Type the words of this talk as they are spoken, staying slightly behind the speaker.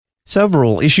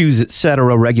Several Issues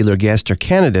Etc. regular guests are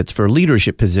candidates for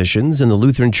leadership positions in the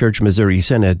Lutheran Church Missouri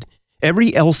Synod.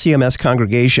 Every LCMS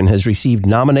congregation has received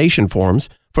nomination forms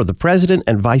for the president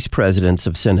and vice presidents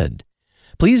of Synod.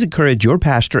 Please encourage your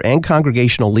pastor and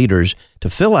congregational leaders to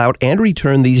fill out and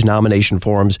return these nomination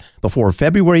forms before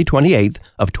February 28th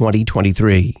of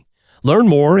 2023. Learn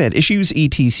more at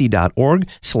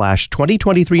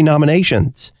issuesetc.org/2023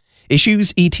 nominations.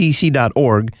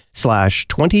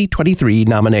 issuesetc.org/2023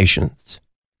 nominations.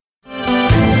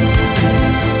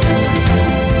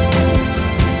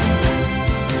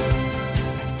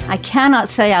 I cannot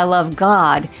say I love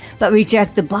God, but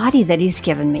reject the body that He's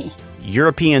given me.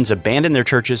 Europeans abandon their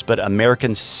churches, but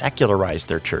Americans secularize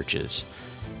their churches.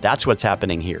 That's what's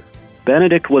happening here.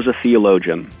 Benedict was a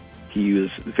theologian. He was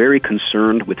very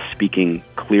concerned with speaking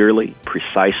clearly,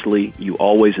 precisely. You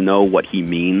always know what he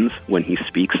means when he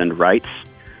speaks and writes.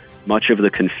 Much of the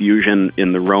confusion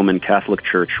in the Roman Catholic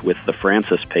Church with the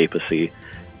Francis papacy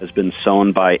has been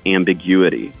sown by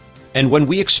ambiguity. And when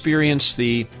we experience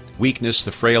the weakness,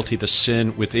 the frailty, the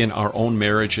sin within our own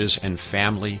marriages and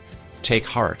family, take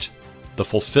heart. The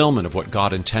fulfillment of what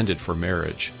God intended for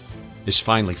marriage is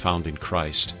finally found in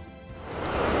Christ.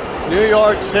 New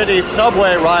York City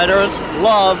subway riders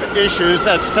love Issues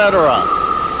Etc.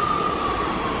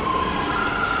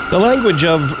 The language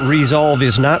of resolve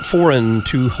is not foreign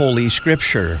to Holy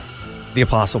Scripture. The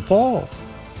Apostle Paul: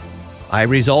 I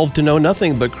resolve to know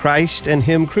nothing but Christ and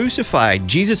Him crucified.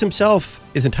 Jesus himself,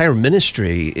 his entire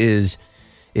ministry is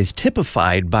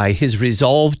typified by his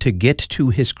resolve to get to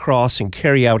his cross and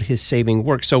carry out his saving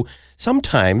work. So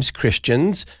sometimes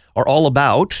Christians are all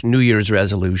about New Year's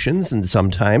resolutions, and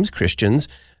sometimes Christians,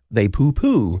 they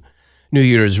poo-poo New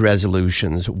Year's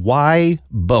resolutions. Why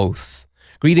both?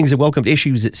 Greetings and welcome to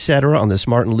Issues Etc. on this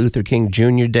Martin Luther King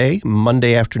Jr. Day,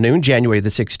 Monday afternoon, January the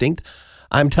 16th.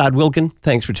 I'm Todd Wilkin.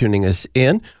 Thanks for tuning us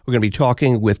in. We're going to be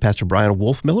talking with Pastor Brian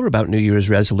Wolfmiller about New Year's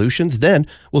resolutions. Then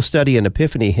we'll study an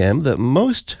Epiphany hymn that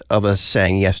most of us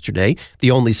sang yesterday,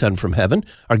 The Only Son from Heaven.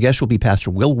 Our guest will be Pastor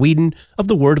Will Whedon of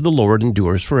The Word of the Lord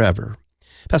Endures Forever.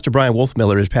 Pastor Brian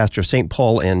Wolfmiller is pastor of St.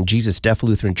 Paul and Jesus Deaf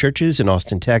Lutheran Churches in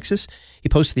Austin, Texas. He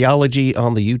posts theology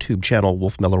on the YouTube channel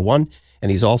Wolfmiller1,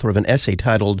 and he's author of an essay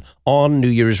titled On New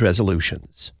Year's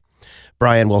Resolutions.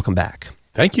 Brian, welcome back.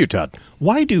 Thank you, Todd.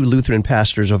 Why do Lutheran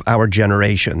pastors of our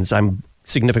generations, I'm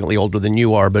significantly older than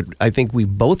you are, but I think we've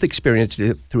both experienced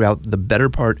it throughout the better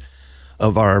part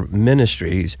of our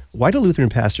ministries, why do Lutheran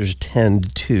pastors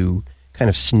tend to kind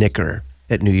of snicker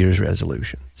at New Year's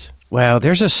resolutions? Well,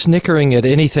 there's a snickering at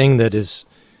anything that is,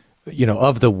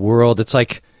 of the world. It's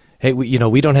like, hey,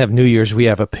 we don't have New Year's, we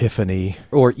have Epiphany.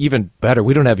 Or even better,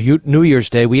 we don't have New Year's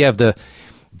Day, we have the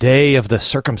day of the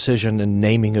circumcision and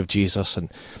naming of Jesus. And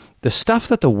the stuff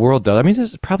that the world does, I mean,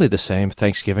 it's probably the same,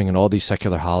 Thanksgiving and all these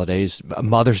secular holidays,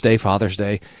 Mother's Day, Father's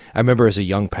Day. I remember as a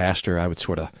young pastor, I would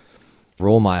sort of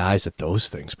roll my eyes at those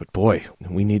things. But boy,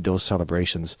 we need those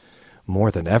celebrations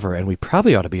more than ever. And we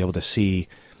probably ought to be able to see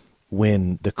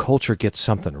when the culture gets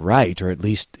something right, or at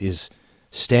least is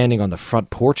standing on the front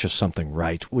porch of something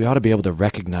right. We ought to be able to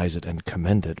recognize it and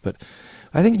commend it. But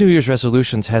I think New Year's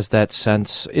resolutions has that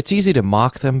sense. It's easy to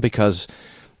mock them because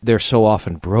they're so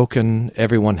often broken.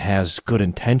 Everyone has good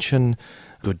intention,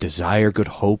 good desire, good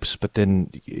hopes, but then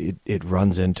it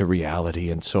runs into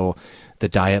reality. And so the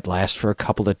diet lasts for a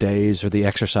couple of days, or the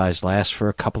exercise lasts for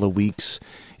a couple of weeks.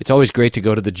 It's always great to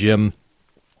go to the gym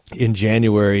in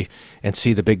January and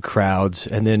see the big crowds,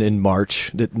 and then in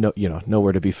March,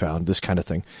 nowhere to be found, this kind of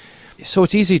thing. So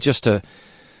it's easy just to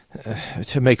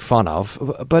make fun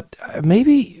of, but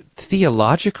maybe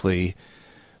theologically,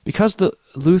 because the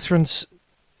Lutherans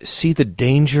see the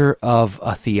danger of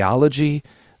a theology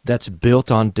that's built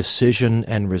on decision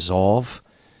and resolve,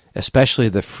 especially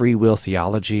the free will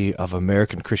theology of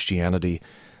American Christianity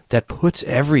that puts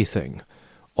everything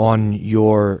on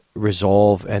your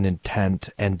resolve and intent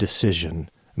and decision.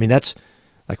 I mean, that's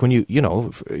like when you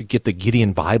get the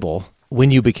Gideon Bible,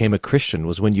 when you became a Christian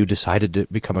was when you decided to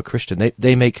become a Christian.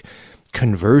 They make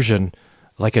conversion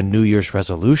like a New Year's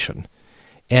resolution.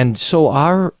 And so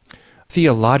our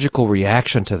theological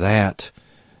reaction to that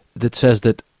says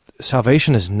that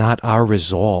salvation is not our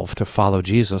resolve to follow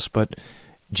Jesus, but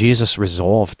Jesus'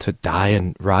 resolve to die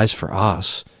and rise for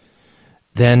us,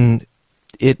 then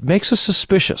it makes us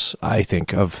suspicious, I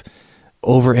think, of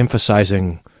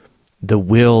overemphasizing the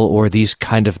will or these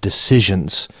kind of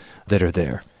decisions that are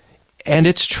there. And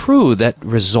it's true that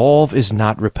resolve is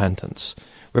not repentance.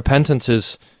 Repentance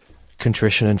is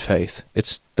contrition and faith.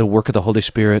 It's the work of the Holy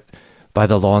Spirit by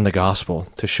the law and the gospel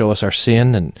to show us our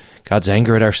sin and God's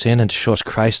anger at our sin and to show us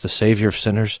Christ, the Savior of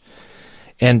sinners.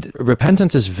 And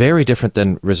repentance is very different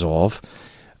than resolve.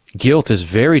 Guilt is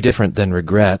very different than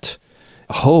regret.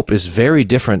 Hope is very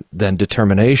different than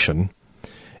determination.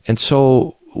 And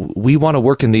so we want to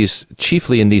work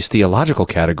chiefly in these theological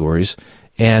categories,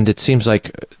 and it seems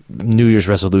like New Year's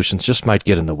resolutions just might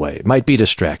get in the way. It might be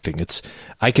distracting.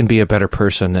 I can be a better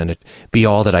person and it be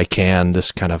all that I can,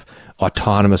 this kind of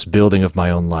autonomous building of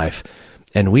my own life.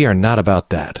 And we are not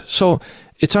about that. So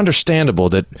it's understandable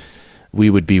that we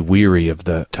would be weary of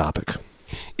the topic.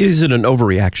 Is it an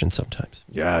overreaction sometimes?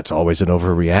 Yeah, it's always an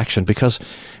overreaction because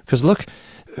look,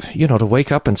 to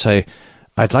wake up and say,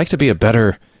 I'd like to be a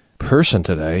better person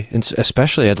today, and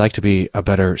especially I'd like to be a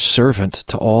better servant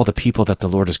to all the people that the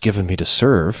Lord has given me to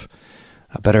serve,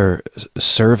 a better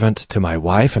servant to my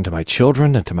wife and to my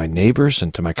children and to my neighbors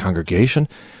and to my congregation.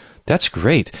 That's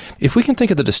great. If we can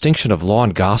think of the distinction of law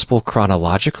and gospel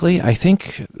chronologically, I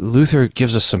think Luther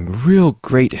gives us some real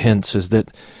great hints, is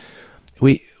that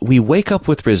we wake up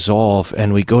with resolve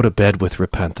and we go to bed with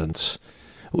repentance.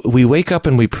 We wake up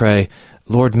and we pray,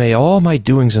 Lord, may all my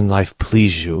doings in life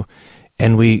please you.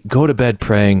 And we go to bed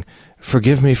praying,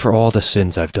 forgive me for all the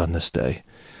sins I've done this day.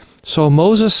 So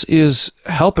Moses is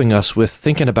helping us with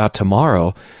thinking about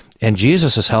tomorrow, and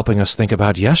Jesus is helping us think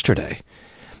about yesterday.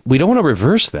 We don't want to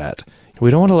reverse that.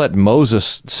 We don't want to let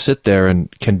Moses sit there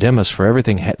and condemn us for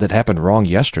everything that happened wrong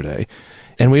yesterday.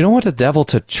 And we don't want the devil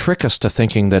to trick us to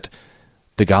thinking that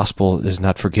the gospel is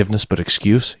not forgiveness but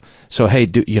excuse. So, hey,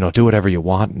 do whatever you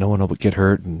want. No one will get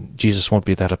hurt, and Jesus won't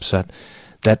be that upset.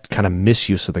 That kind of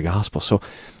misuse of the gospel. So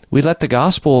we let the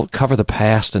gospel cover the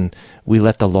past, and we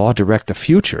let the law direct the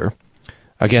future.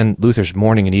 Again, Luther's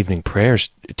morning and evening prayers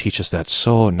teach us that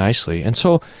so nicely. And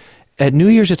so at New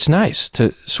Year's, it's nice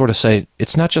to sort of say,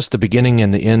 it's not just the beginning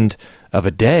and the end of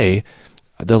a day.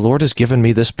 The Lord has given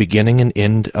me this beginning and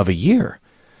end of a year.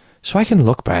 So I can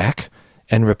look back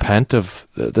and repent of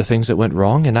the things that went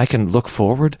wrong, and I can look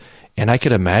forward, and I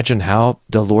could imagine how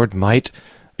the Lord might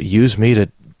use me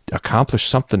to accomplish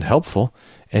something helpful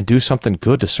and do something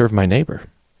good to serve my neighbor.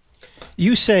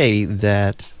 You say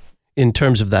that, in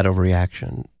terms of that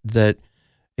overreaction, that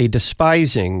a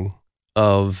despising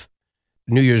of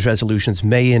New Year's resolutions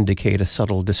may indicate a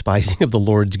subtle despising of the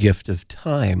Lord's gift of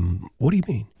time. What do you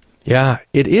mean? Yeah,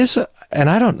 it is.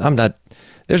 And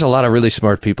there's a lot of really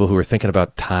smart people who are thinking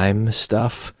about time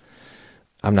stuff.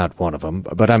 I'm not one of them,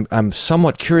 but I'm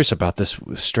somewhat curious about this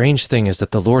strange thing, is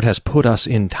that the Lord has put us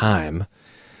in time.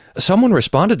 Someone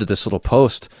responded to this little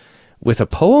post with a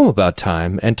poem about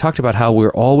time and talked about how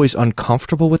we're always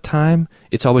uncomfortable with time.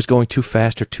 It's always going too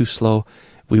fast or too slow.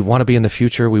 We want to be in the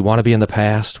future. We want to be in the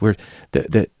past.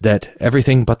 That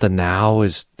everything but the now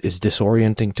is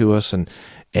disorienting to us,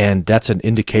 and that's an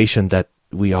indication that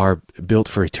we are built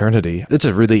for eternity. It's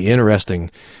a really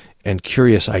interesting and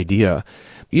curious idea.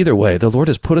 Either way, the Lord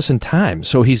has put us in time.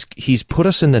 So he's put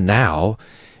us in the now.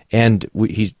 And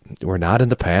we're not in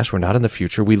the past, we're not in the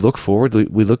future. We look forward,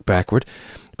 we look backward,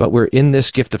 but we're in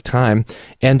this gift of time.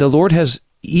 And the Lord has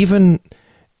even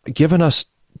given us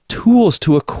tools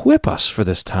to equip us for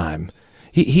this time.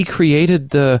 He created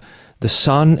the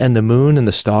sun and the moon and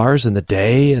the stars and the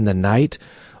day and the night.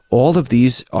 All of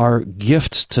these are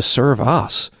gifts to serve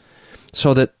us.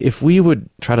 So that if we would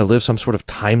try to live some sort of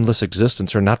timeless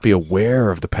existence or not be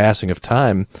aware of the passing of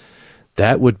time,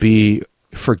 that would be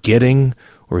forgetting,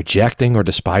 rejecting, or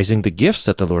despising the gifts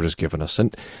that the Lord has given us.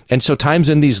 And so time's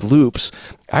in these loops.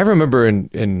 I remember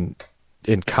in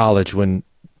college when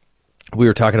we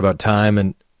were talking about time,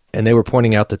 and they were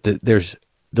pointing out that there's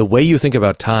the way you think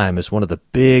about time is one of the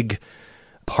big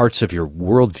parts of your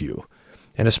worldview.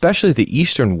 And especially the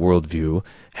Eastern worldview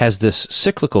has this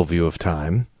cyclical view of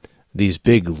time, these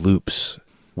big loops,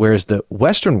 whereas the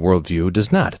Western worldview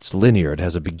does not. It's linear. It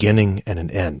has a beginning and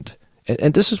an end.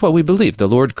 And this is what we believe. The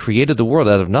Lord created the world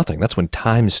out of nothing. That's when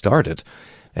time started.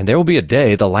 And there will be a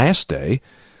day, the last day,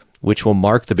 which will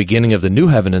mark the beginning of the new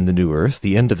heaven and the new earth,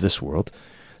 the end of this world,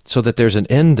 so that there's an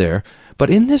end there. But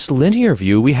in this linear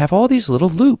view, we have all these little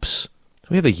loops.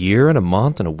 We have a year and a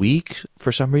month and a week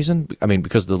for some reason. I mean,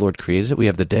 because the Lord created it, we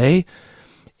have the day.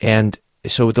 And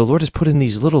so the Lord has put in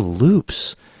these little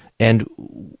loops, and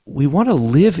we want to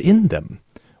live in them.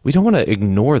 We don't want to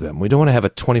ignore them. We don't want to have a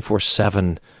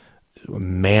 24/7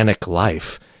 manic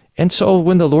life. And so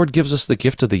when the Lord gives us the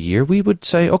gift of the year, we would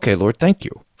say, okay, Lord, thank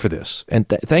you for this. And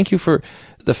thank you for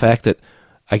the fact that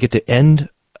I get to end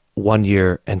one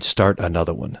year and start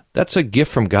another one. That's a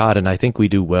gift from God, and I think we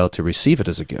do well to receive it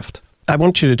as a gift. I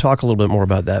want you to talk a little bit more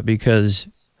about that, because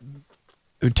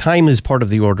time is part of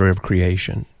the order of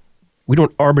creation. We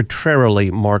don't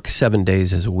arbitrarily mark 7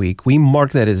 days as a week. We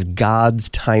mark that as God's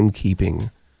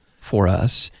timekeeping for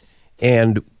us.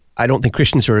 And I don't think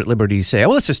Christians are at liberty to say,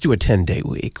 well, let's just do a 10-day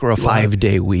week or a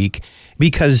 5-day week,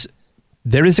 because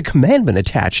there is a commandment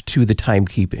attached to the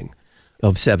timekeeping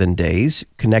of 7 days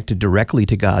connected directly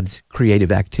to God's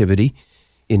creative activity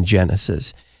in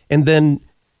Genesis. And then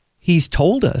he's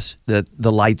told us that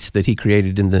the lights that he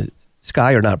created in the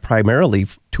sky are not primarily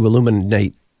to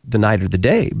illuminate the night or the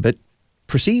day, but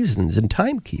for seasons and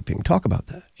timekeeping. Talk about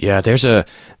that. Yeah, there's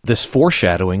this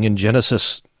foreshadowing in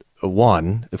Genesis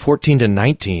 1, 14 to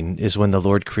 19 is when the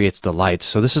Lord creates the lights.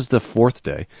 So this is the 4th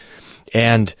day.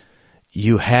 And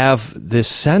you have this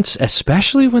sense,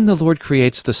 especially when the Lord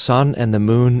creates the sun and the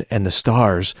moon and the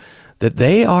stars, that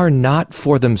they are not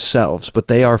for themselves, but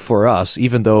they are for us,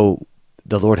 even though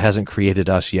the Lord hasn't created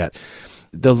us yet.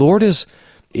 The Lord is,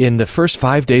 in the first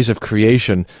 5 days of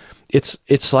creation, it's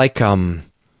like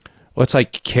it's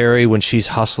like Carrie when she's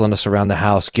hustling us around the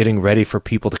house, getting ready for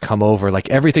people to come over. Like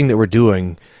everything that we're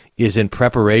doing is in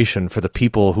preparation for the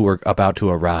people who are about to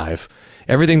arrive.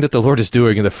 Everything that the Lord is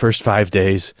doing in the first 5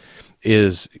 days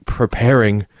is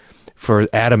preparing for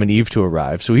Adam and Eve to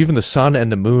arrive. So even the sun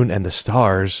and the moon and the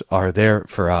stars are there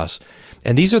for us.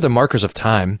 And these are the markers of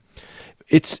time.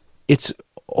 It's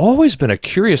always been a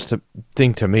curious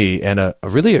thing to me, and a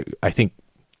really, I think,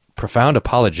 profound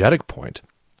apologetic point,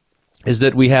 is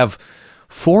that we have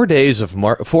 4 days of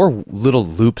 4 little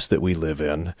loops that we live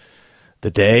in: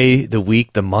 the day, the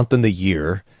week, the month, and the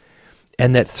year,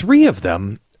 and that 3 of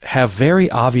them have very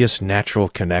obvious natural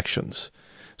connections.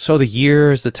 So the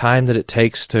year is the time that it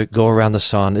takes to go around the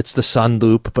sun. It's the sun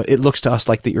loop, but it looks to us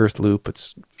like the earth loop.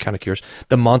 It's kind of curious.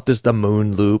 The month is the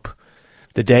moon loop.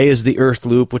 The day is the earth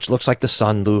loop, which looks like the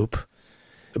sun loop.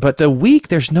 But the week,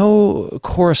 there's no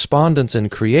correspondence in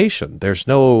creation. There's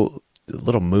no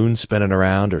little moon spinning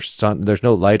around or sun. There's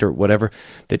no light or whatever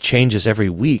that changes every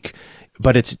week.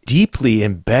 But it's deeply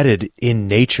embedded in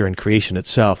nature and creation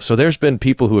itself. So there's been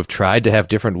people who have tried to have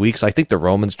different weeks. I think the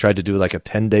Romans tried to do like a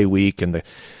 10-day week, and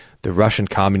the Russian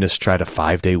communists tried a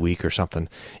 5-day week or something.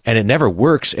 And it never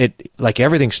works. Like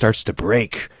everything starts to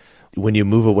break when you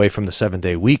move away from the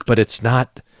 7-day week, but it's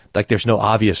not like there's no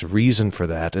obvious reason for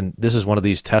that. And this is one of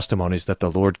these testimonies that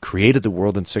the Lord created the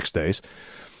world in 6 days,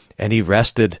 and he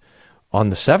rested on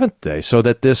the 7th day, so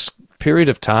that this period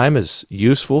of time is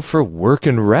useful for work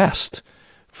and rest,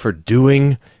 for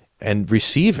doing and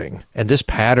receiving. And this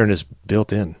pattern is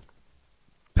built in.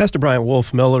 Pastor Brian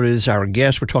Wolfmueller is our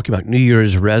guest. We're talking about New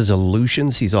Year's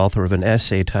resolutions. He's author of an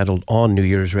essay titled On New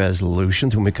Year's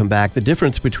Resolutions. When we come back, the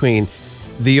difference between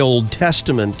the Old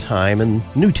Testament time and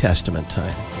New Testament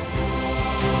time.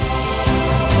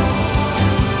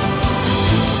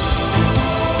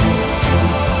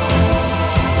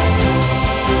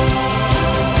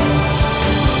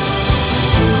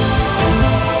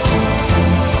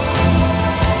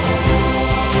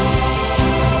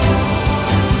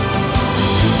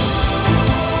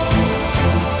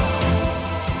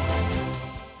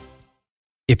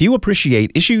 If you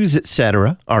appreciate Issues,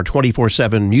 Etc., our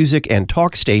 24/7 music and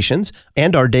talk stations,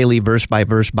 and our daily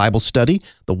verse-by-verse Bible study,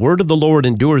 The Word of the Lord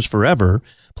Endures Forever,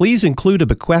 please include a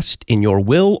bequest in your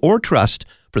will or trust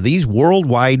for these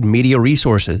worldwide media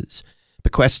resources.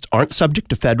 Bequests aren't subject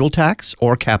to federal tax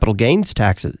or capital gains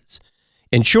taxes.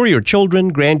 Ensure your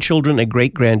children, grandchildren, and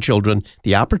great-grandchildren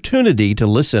the opportunity to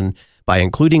listen by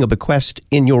including a bequest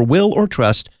in your will or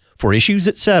trust for Issues,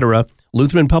 Etc.,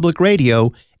 Lutheran Public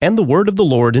Radio, and the Word of the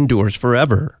Lord Endures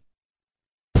Forever.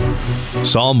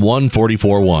 Psalm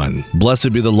 144:1.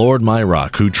 Blessed be the Lord my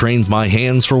rock, who trains my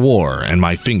hands for war and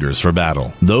my fingers for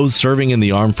battle. Those serving in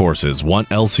the armed forces want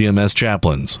LCMS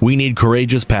chaplains. We need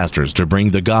courageous pastors to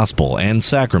bring the gospel and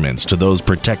sacraments to those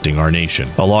protecting our nation,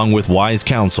 along with wise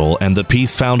counsel and the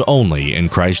peace found only in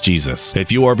Christ Jesus.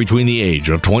 If you are between the age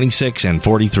of 26 and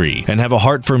 43 and have a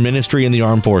heart for ministry in the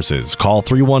armed forces, call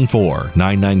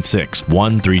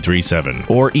 314-996-1337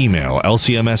 or email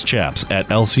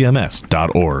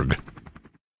lcmschaps@lcms.org.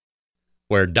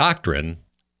 Where doctrine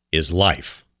is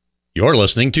life. You're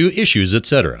listening to Issues,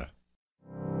 Etc.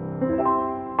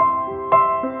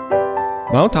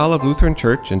 Mount Olive Lutheran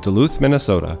Church in Duluth,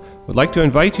 Minnesota would like to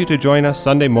invite you to join us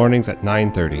Sunday mornings at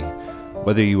 9:30.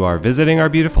 Whether you are visiting our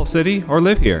beautiful city or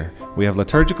live here, we have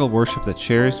liturgical worship that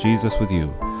shares Jesus with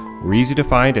you. We're easy to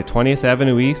find at 20th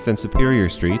Avenue East and Superior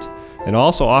Street, and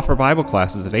also offer Bible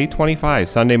classes at 8:25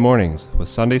 Sunday mornings with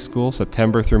Sunday School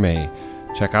September through May.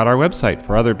 Check out our website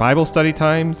for other Bible study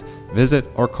times, visit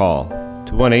or call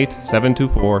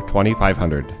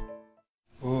 218-724-2500.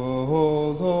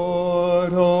 Oh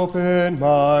Lord, open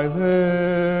my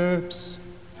lips.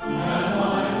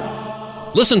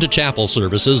 Listen to chapel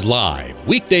services live,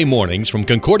 weekday mornings from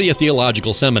Concordia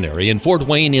Theological Seminary in Fort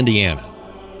Wayne, Indiana.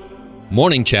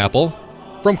 Morning Chapel,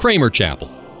 from Kramer Chapel.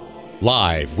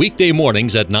 Live weekday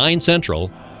mornings at 9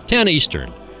 Central, 10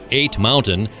 Eastern, 8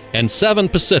 Mountain, and 7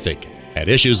 Pacific at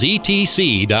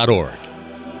issuesetc.org.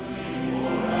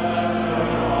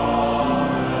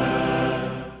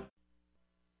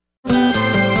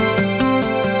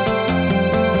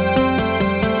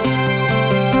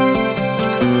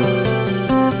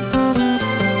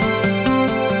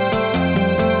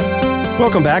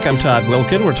 Welcome back. I'm Todd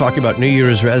Wilkin. We're talking about New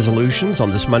Year's resolutions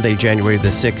on this Monday, January the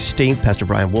 16th. Pastor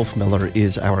Brian Wolfmiller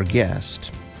is our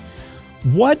guest.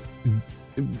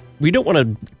 We don't want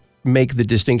to make the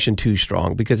distinction too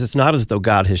strong because it's not as though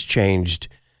God has changed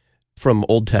from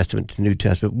Old Testament to New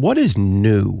Testament. What is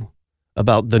new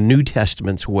about the New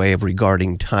Testament's way of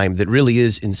regarding time that really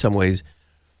is in some ways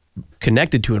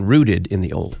connected to and rooted in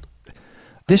the Old?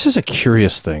 This is a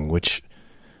curious thing, which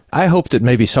I hope that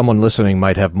maybe someone listening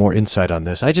might have more insight on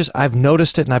this. I've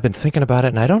noticed it and I've been thinking about it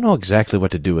and I don't know exactly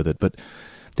what to do with it, but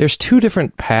there's two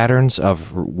different patterns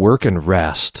of work and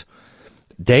rest.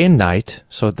 Day and night,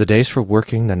 so the days for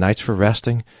working, the nights for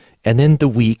resting, and then the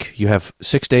week, you have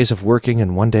 6 days of working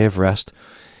and 1 day of rest.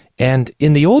 And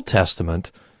in the Old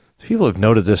Testament, people have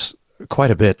noted this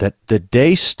quite a bit, that the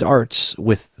day starts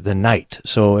with the night.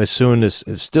 So as soon as,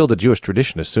 it's still the Jewish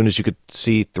tradition, as soon as you could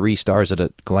see 3 stars at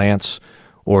a glance,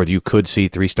 or you could see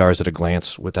 3 stars at a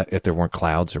glance if there weren't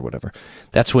clouds or whatever.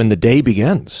 That's when the day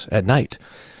begins, at night.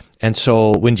 And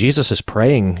so when Jesus is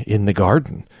praying in the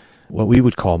garden, what we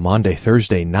would call Maundy,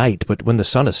 Thursday night, but when the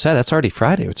sun is set, that's already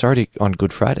Friday. It's already on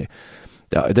Good Friday.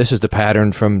 This is the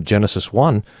pattern from Genesis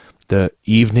 1, the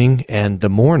evening and the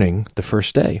morning, the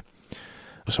first day.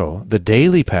 So the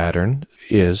daily pattern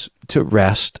is to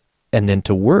rest and then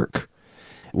to work.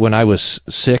 When I was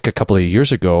sick a couple of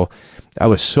years ago, I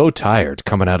was so tired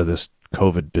coming out of this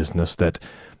COVID business that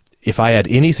if I had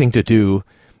anything to do,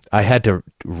 I had to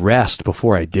rest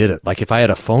before I did it. Like if I had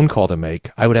a phone call to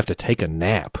make, I would have to take a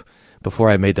nap before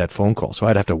I made that phone call. So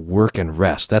I'd have to work and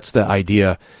rest. That's the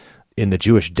idea in the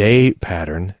Jewish day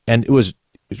pattern. And it's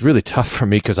really tough for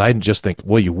me because I just think,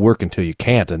 well, you work until you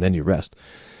can't and then you rest.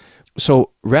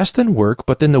 So rest and work,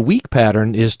 but then the week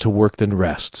pattern is to work then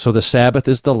rest. So the Sabbath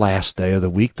is the last day of the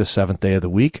week, the 7th day of the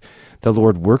week. The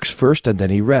Lord works first and then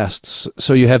he rests.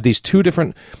 So you have these two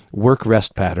different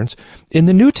work-rest patterns. In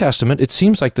the New Testament, it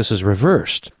seems like this is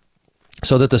reversed.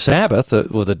 So that the Sabbath,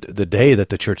 the day that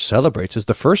the church celebrates, is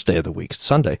the first day of the week,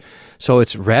 Sunday. So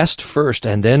it's rest first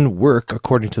and then work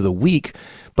according to the week,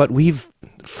 but we've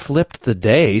flipped the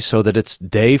day so that it's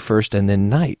day first and then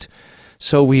night.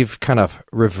 So we've kind of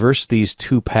reversed these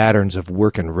two patterns of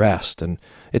work and rest. And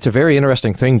it's a very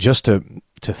interesting thing just to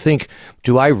think,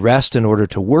 do I rest in order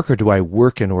to work or do I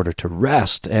work in order to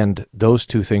rest? And those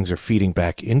two things are feeding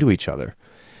back into each other.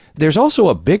 There's also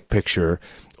a big picture,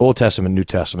 Old Testament, New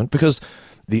Testament, because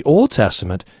the Old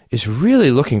Testament is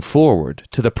really looking forward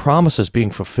to the promises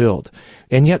being fulfilled.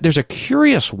 And yet there's a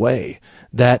curious way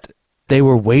that they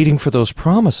were waiting for those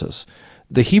promises.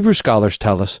 The Hebrew scholars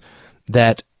tell us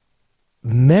that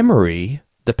memory,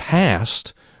 the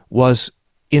past, was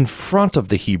in front of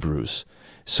the Hebrews.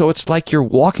 So it's like you're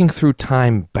walking through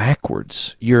time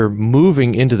backwards. You're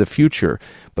moving into the future,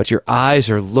 but your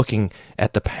eyes are looking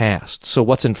at the past. So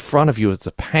what's in front of you is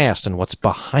the past, and what's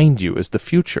behind you is the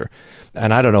future.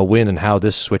 And I don't know when and how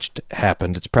this switch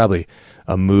happened. It's probably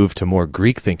a move to more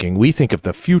Greek thinking. We think of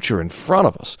the future in front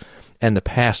of us and the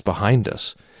past behind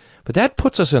us. But that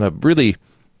puts us in a really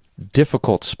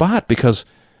difficult spot because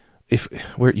if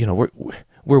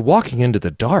we're walking into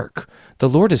the dark. The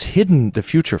Lord has hidden the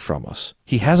future from us.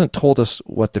 He hasn't told us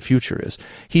what the future is.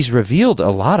 He's revealed a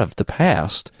lot of the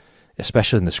past,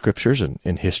 especially in the scriptures and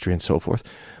in history and so forth.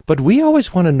 But we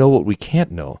always want to know what we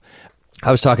can't know.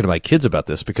 I was talking to my kids about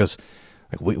this because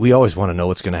we always want to know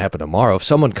what's going to happen tomorrow. If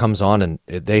someone comes on and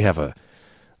they have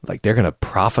they're going to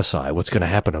prophesy what's going to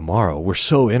happen tomorrow, we're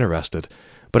so interested.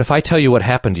 But if I tell you what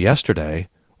happened yesterday,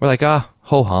 we're like,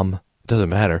 ho-hum. Doesn't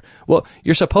matter. Well,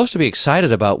 you're supposed to be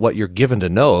excited about what you're given to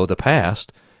know, the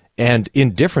past, and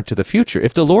indifferent to the future.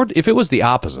 If it was the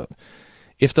opposite,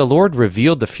 if the Lord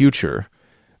revealed the future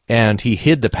and he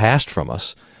hid the past from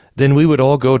us, then we would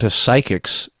all go to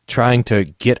psychics trying to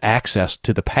get access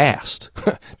to the past.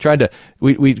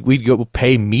 We'd go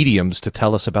pay mediums to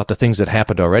tell us about the things that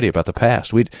happened already about the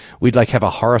past. We'd have a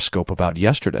horoscope about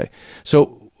yesterday.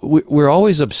 So we're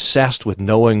always obsessed with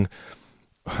knowing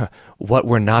what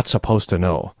we're not supposed to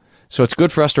know. So it's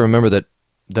good for us to remember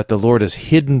that the Lord has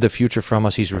hidden the future from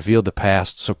us. He's revealed the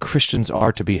past. So Christians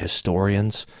are to be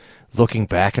historians, looking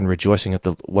back and rejoicing at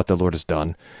what the Lord has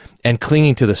done, and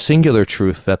clinging to the singular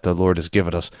truth that the Lord has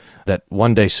given us, that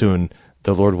one day soon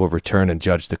the Lord will return and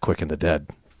judge the quick and the dead.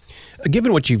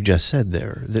 Given what you've just said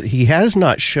there, that he has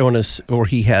not shown us, or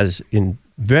he has in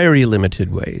very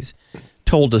limited ways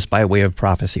told us by way of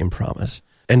prophecy and promise,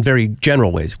 and very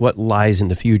general ways, what lies in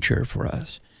the future for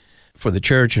us, for the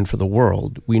church and for the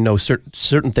world. We know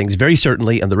certain things very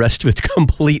certainly, and the rest of it's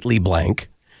completely blank.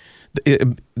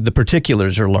 The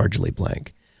particulars are largely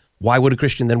blank. Why would a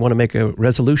Christian then want to make a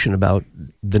resolution about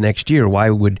the next year?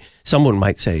 Why would someone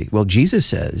might say, well, Jesus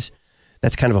says,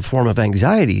 that's kind of a form of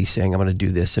anxiety, saying I'm going to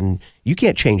do this, and you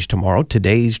can't change tomorrow.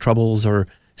 Today's troubles are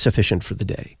sufficient for the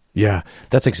day. Yeah,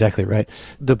 that's exactly right.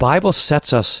 The Bible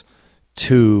sets us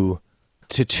to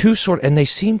two and they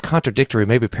seem contradictory,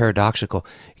 maybe paradoxical.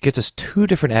 It gets us two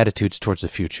different attitudes towards the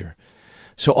future.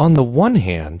 So on the one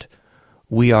hand,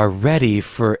 we are ready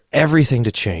for everything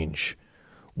to change.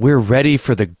 We're ready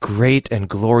for the great and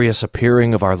glorious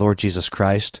appearing of our Lord Jesus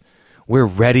Christ. We're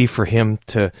ready for him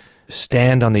to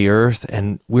stand on the earth,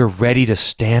 and we're ready to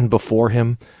stand before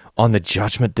him on the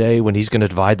judgment day when he's going to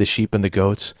divide the sheep and the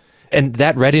goats. And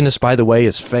that readiness, by the way,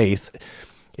 is faith.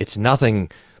 It's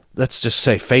nothing, let's just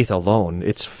say faith alone.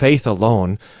 It's faith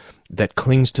alone that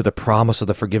clings to the promise of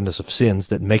the forgiveness of sins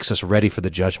that makes us ready for the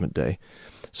judgment day.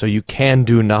 So you can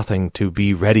do nothing to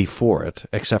be ready for it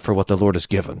except for what the Lord has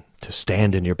given, to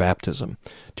stand in your baptism,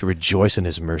 to rejoice in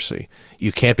his mercy.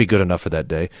 You can't be good enough for that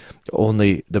day.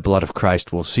 Only the blood of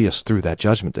Christ will see us through that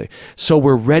judgment day. So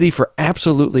we're ready for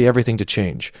absolutely everything to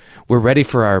change. We're ready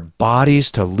for our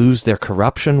bodies to lose their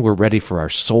corruption. We're ready for our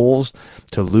souls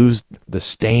to lose the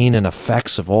stain and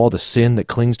effects of all the sin that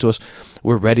clings to us.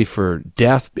 We're ready for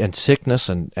death and sickness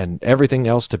and everything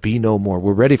else to be no more.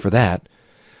 We're ready for that.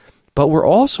 But we're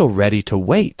also ready to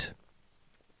wait.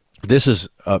 This is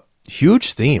a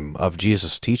huge theme of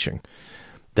Jesus' teaching,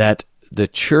 that the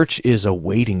church is a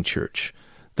waiting church.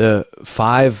 The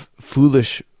 5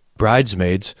 foolish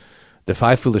bridesmaids, the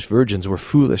 5 foolish virgins, were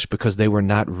foolish because they were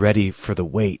not ready for the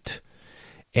wait.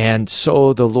 And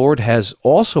so the Lord has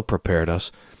also prepared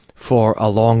us for a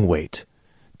long wait,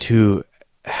 to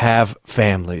have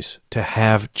families, to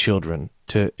have children,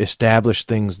 to establish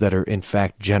things that are in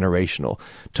fact generational,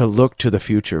 to look to the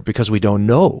future, because we don't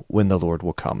know when the Lord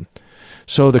will come.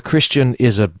 So the Christian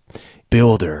is a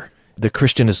builder. The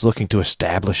Christian is looking to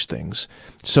establish things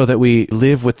so that we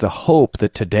live with the hope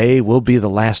that today will be the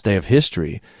last day of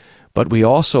history, but we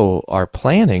also are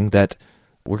planning that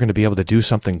we're going to be able to do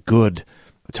something good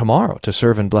tomorrow, to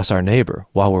serve and bless our neighbor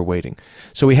while we're waiting.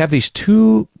 So we have these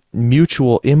two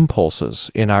mutual impulses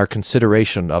in our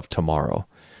consideration of tomorrow.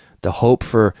 The hope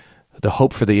for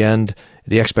the end,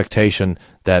 the expectation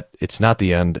that it's not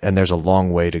the end and there's a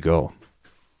long way to go.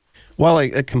 While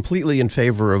I'm completely in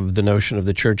favor of the notion of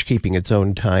the church keeping its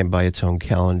own time by its own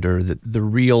calendar, that the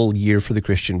real year for the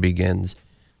Christian begins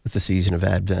with the season of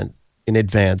Advent in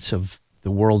advance of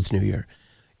the world's New Year,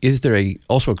 is there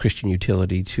also a Christian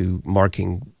utility to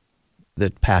marking the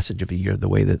passage of a year the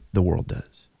way that the world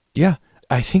does? Yeah,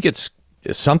 I think it's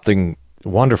something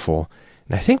wonderful.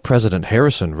 And I think President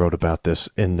Harrison wrote about this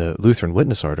in the Lutheran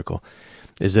Witness article,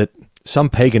 is that some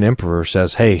pagan emperor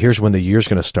says, hey, here's when the year's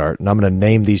going to start, and I'm going to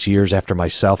name these years after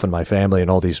myself and my family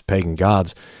and all these pagan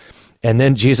gods. And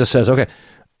then Jesus says, okay,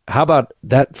 how about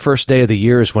that first day of the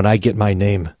year is when I get my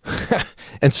name?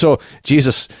 And so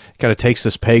Jesus kind of takes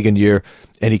this pagan year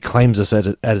and he claims us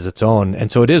as its own.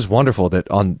 And so it is wonderful that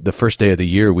on the first day of the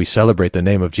year we celebrate the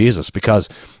name of Jesus, because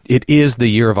it is the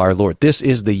year of our Lord. This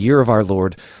is the year of our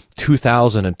Lord,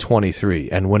 2023.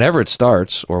 And whenever it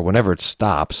starts or whenever it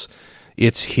stops,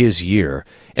 it's his year.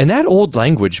 And that old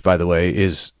language, by the way,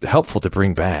 is helpful to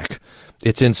bring back.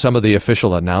 It's in some of the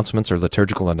official announcements or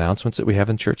liturgical announcements that we have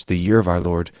in church, the year of our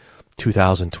Lord,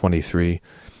 2023.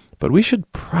 But we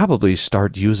should probably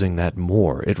start using that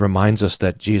more. It reminds us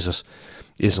that Jesus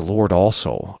is Lord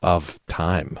also of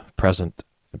time, present,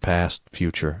 past,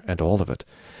 future, and all of it.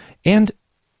 And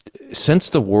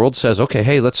since the world says, okay,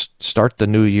 hey, let's start the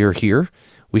new year here,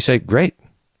 we say, great,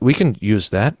 we can use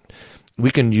that.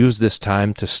 We can use this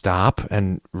time to stop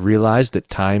and realize that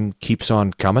time keeps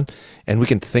on coming, and we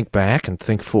can think back and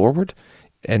think forward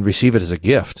and receive it as a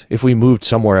gift. If we moved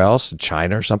somewhere else,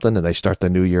 China or something, and they start the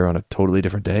new year on a totally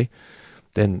different day,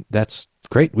 then that's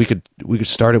great. We could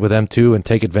start it with them too and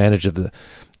take advantage of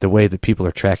the way that people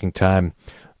are tracking time,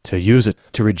 to use it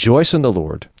to rejoice in the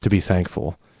Lord, to be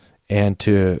thankful, and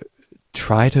to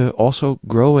try to also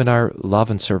grow in our love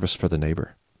and service for the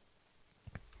neighbor.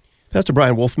 Pastor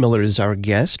Brian Wolfmueller is our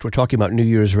guest. We're talking about New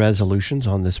Year's resolutions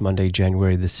on this Monday,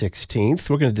 January the 16th.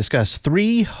 We're going to discuss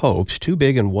 3 hopes, 2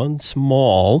 big and 1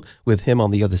 small, with him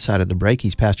on the other side of the break.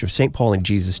 He's pastor of St. Paul and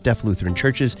Jesus Deaf Lutheran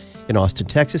Churches in Austin,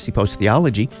 Texas. He posts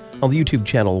theology on the YouTube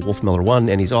channel Wolfmueller 1,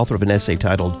 and he's author of an essay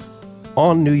titled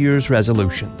On New Year's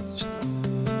Resolutions.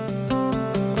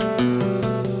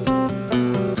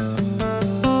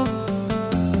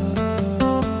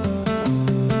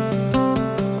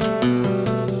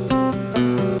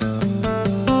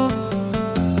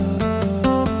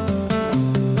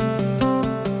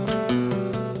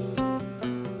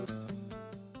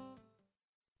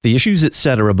 The Issues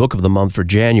Etc. Book of the Month for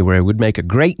January would make a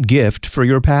great gift for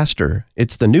your pastor.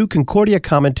 It's the new Concordia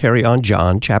commentary on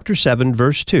John, chapter 7,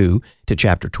 verse 2 to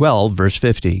chapter 12, verse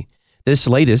 50. This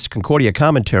latest Concordia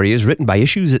commentary is written by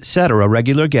Issues Etc.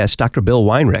 regular guest Dr. Bill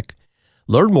Weinrich.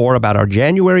 Learn more about our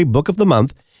January Book of the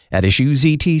Month at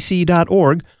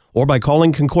issuesetc.org or by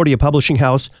calling Concordia Publishing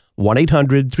House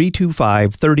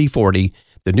 1-800-325-3040.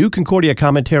 The new Concordia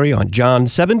commentary on John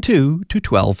 7:2 to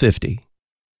 12:50.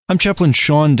 I'm Chaplain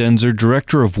Sean Denzer,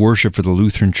 Director of Worship for the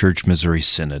Lutheran Church Missouri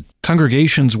Synod.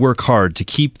 Congregations work hard to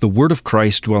keep the Word of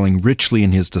Christ dwelling richly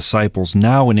in His disciples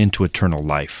now and into eternal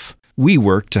life. We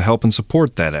work to help and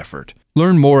support that effort.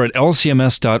 Learn more at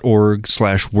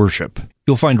lcms.org/worship.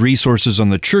 You'll find resources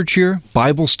on the church year,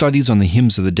 Bible studies on the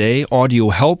hymns of the day, audio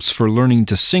helps for learning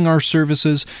to sing our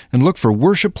services, and look for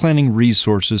worship planning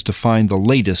resources to find the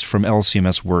latest from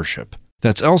LCMS worship.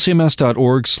 That's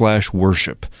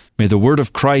lcms.org/worship. May the word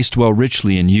of Christ dwell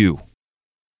richly in you.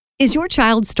 Is your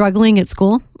child struggling at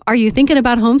school? Are you thinking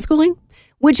about homeschooling?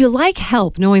 Would you like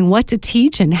help knowing what to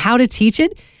teach and how to teach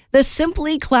it? The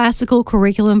Simply Classical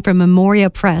curriculum from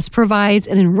Memoria Press provides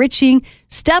an enriching,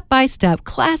 step-by-step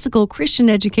classical Christian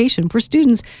education for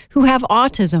students who have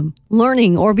autism,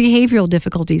 learning or behavioral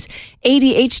difficulties,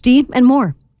 ADHD, and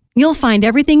more. You'll find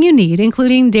everything you need,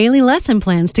 including daily lesson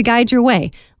plans to guide your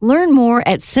way. Learn more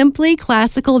at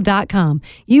simplyclassical.com.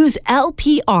 Use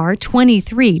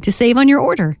LPR23 to save on your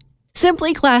order.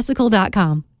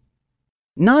 simplyclassical.com.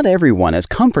 Not everyone is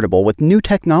comfortable with new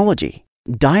technology.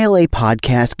 Dial A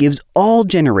Podcast gives all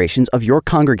generations of your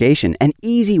congregation an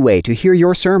easy way to hear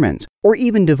your sermons, or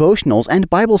even devotionals and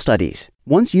Bible studies.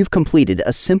 Once you've completed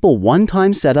a simple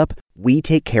one-time setup, we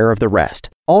take care of the rest.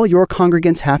 All your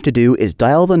congregants have to do is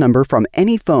dial the number from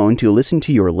any phone to listen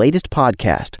to your latest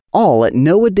podcast, all at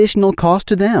no additional cost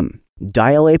to them.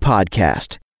 Dial A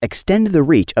Podcast. Extend the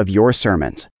reach of your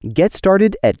sermons. Get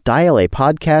started at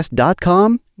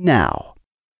dialapodcast.com now.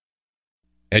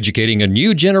 Educating a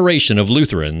new generation of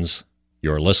Lutherans.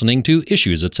 You're listening to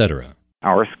Issues Etc.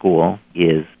 Our school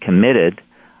is committed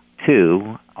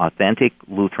to authentic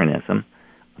Lutheranism,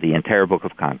 the entire Book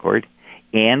of Concord,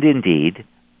 and indeed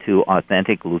to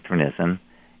authentic Lutheranism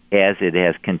as it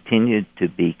has continued to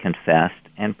be confessed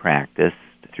and practiced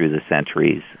through the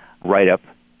centuries, right up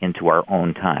into our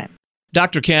own time.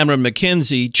 Dr. Cameron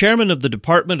McKenzie, chairman of the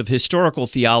Department of Historical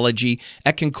Theology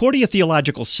at Concordia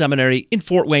Theological Seminary in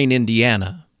Fort Wayne,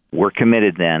 Indiana. We're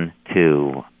committed then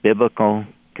to biblical,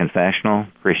 confessional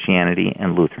Christianity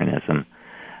and Lutheranism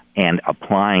and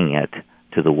applying it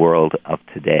to the world of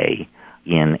today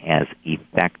in as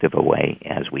effective a way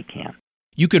as we can.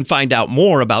 You can find out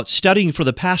more about studying for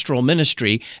the pastoral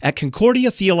ministry at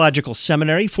Concordia Theological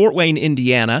Seminary, Fort Wayne,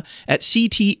 Indiana, at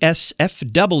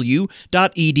ctsfw.edu,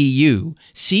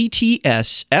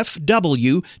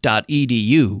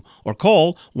 ctsfw.edu, or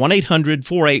call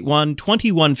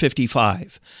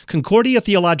 1-800-481-2155. Concordia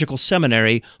Theological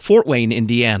Seminary, Fort Wayne,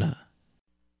 Indiana.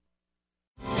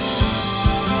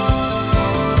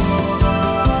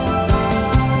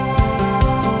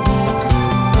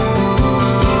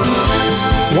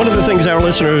 One of the things our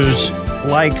listeners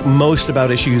like most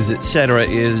about Issues Etc.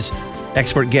 is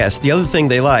expert guests. The other thing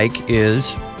they like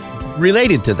is,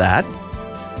 related to that,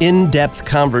 in-depth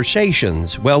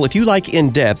conversations. Well, if you like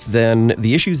in-depth, then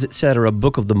the Issues Etc.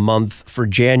 Book of the Month for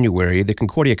January, the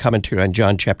Concordia commentary on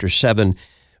John chapter 7,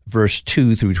 verse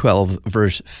 2 through 12,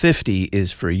 verse 50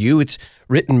 is for you. It's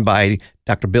written by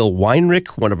Dr. Bill Weinrich,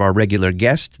 one of our regular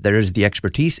guests. There's the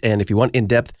expertise, and if you want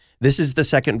in-depth, this is the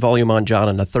second volume on John,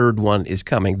 and a third one is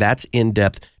coming. That's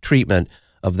in-depth treatment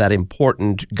of that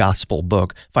important gospel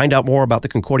book. Find out more about the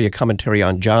Concordia commentary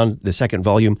on John, the second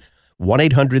volume,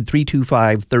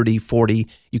 1-800-325-3040.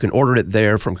 You can order it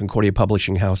there from Concordia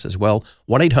Publishing House as well,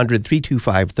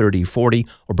 1-800-325-3040,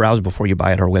 or browse before you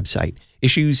buy at our website,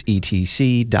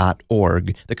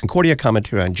 issuesetc.org. The Concordia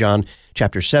commentary on John,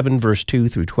 chapter 7, verse 2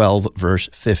 through 12, verse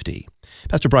 50.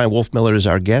 Pastor Brian Wolfmiller is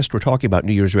our guest. We're talking about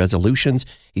New Year's resolutions.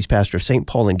 He's pastor of St.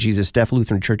 Paul and Jesus Deaf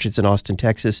Lutheran Churches in Austin,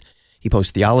 Texas. He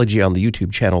posts theology on the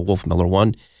YouTube channel Wolfmiller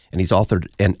 1, and he's authored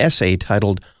an essay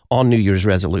titled On New Year's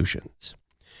Resolutions.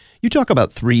 You talk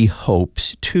about three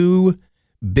hopes, two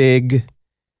big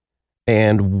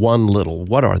and one little.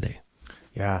 What are they?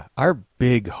 Yeah, our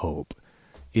big hope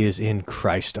is in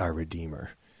Christ our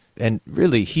Redeemer. And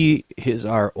really, He is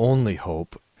our only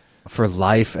hope for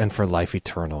life and for life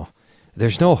eternal.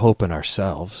 There's no hope in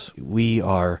ourselves. We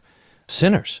are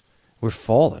sinners. We're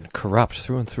fallen, corrupt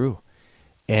through and through.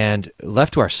 and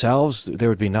left to ourselves, there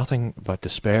would be nothing but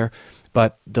despair.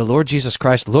 But the Lord Jesus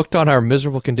Christ looked on our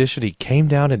miserable condition. He came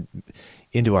down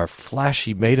into our flesh.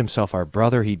 He made himself our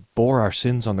brother. He bore our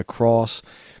sins on the cross.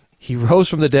 He rose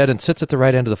from the dead and sits at the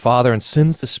right hand of the Father and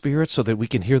sends the Spirit so that we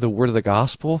can hear the word of the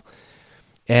gospel.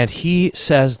 And he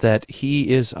says that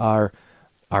he is our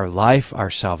life, our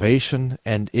salvation,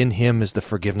 and in him is the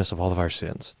forgiveness of all of our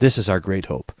sins. This is our great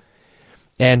hope.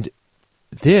 And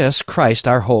this, Christ,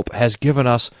 our hope, has given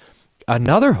us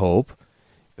another hope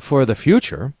for the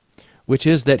future, which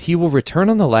is that he will return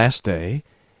on the last day,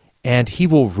 and he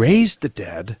will raise the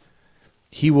dead.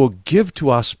 He will give to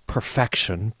us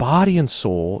perfection, body and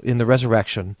soul, in the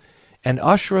resurrection, and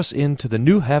usher us into the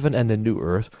new heaven and the new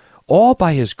earth, all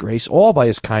by his grace, all by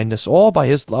his kindness, all by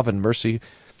his love and mercy,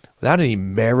 without any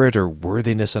merit or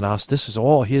worthiness in us. This is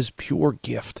all his pure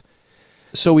gift.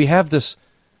 So we have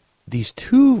these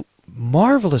two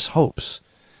marvelous hopes.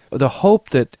 The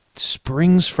hope that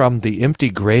springs from the empty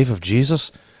grave of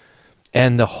Jesus,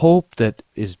 and the hope that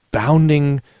is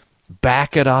bounding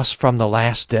back at us from the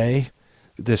last day,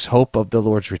 this hope of the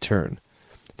Lord's return.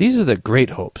 These are the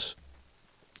great hopes.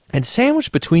 And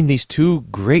sandwiched between these two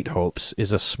great hopes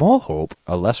is a small hope,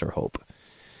 a lesser hope,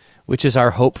 which is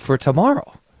our hope for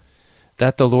tomorrow,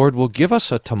 that the Lord will give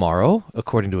us a tomorrow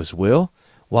according to his will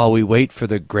while we wait for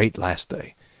the great last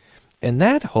day. And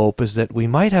that hope is that we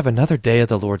might have another day of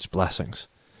the Lord's blessings,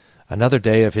 another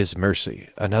day of his mercy,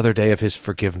 another day of his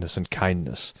forgiveness and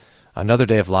kindness, another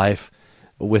day of life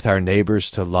with our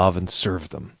neighbors to love and serve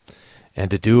them,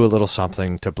 and to do a little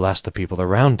something to bless the people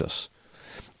around us.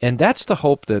 And that's the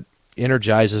hope that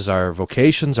energizes our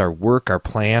vocations, our work, our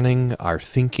planning, our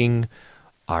thinking,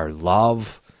 our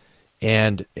love.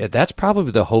 And that's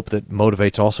probably the hope that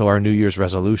motivates also our New Year's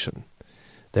resolution.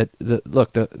 That,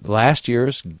 look, the last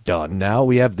year's done. Now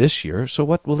we have this year, so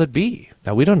what will it be?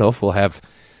 Now, we don't know if we'll have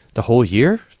the whole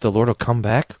year. The Lord will come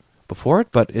back before it,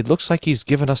 but it looks like he's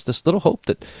given us this little hope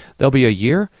that there'll be a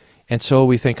year. And so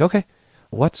we think, okay,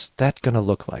 what's that going to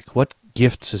look like? What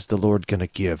gifts is the Lord going to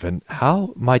give? And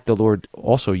how might the Lord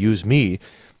also use me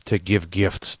to give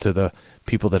gifts to the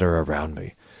people that are around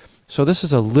me? So this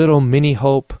is a little mini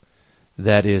hope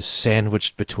that is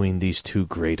sandwiched between these two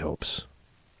great hopes.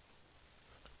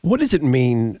 What does it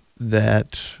mean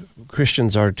that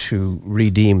Christians are to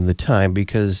redeem the time?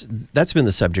 Because that's been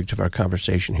the subject of our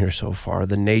conversation here so far,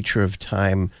 the nature of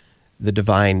time, the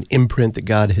divine imprint that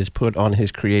God has put on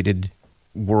his created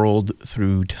world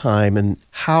through time, and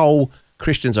how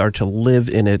Christians are to live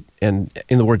in it, and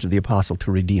in the words of the apostle,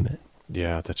 to redeem it.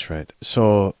 Yeah, that's right.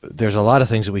 So there's a lot of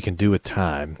things that we can do with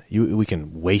time. We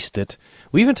can waste it.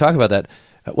 We even talk about that.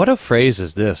 What a phrase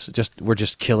is this? We're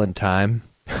just killing time.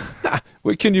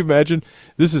 Wait, can you imagine?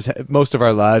 This is most of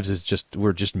our lives is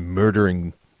we're just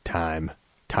murdering time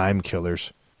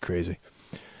killers. Crazy.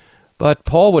 But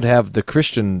Paul would have the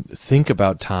Christian think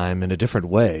about time in a different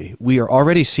way. We are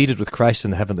already seated with Christ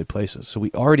in the heavenly places, so we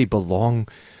already belong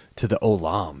to the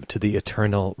olam, to the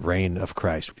eternal reign of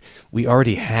Christ. We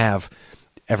already have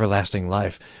everlasting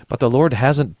life. But the Lord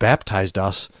hasn't baptized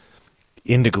us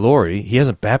into glory. He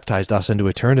hasn't baptized us into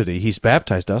eternity. He's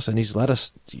baptized us, and he's let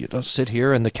us sit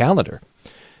here in the calendar.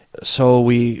 So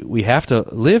we have to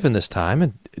live in this time,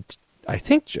 and I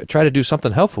think try to do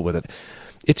something helpful with it.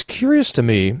 It's curious to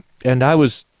me, and I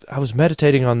was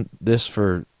meditating on this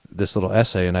for this little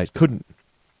essay, and I couldn't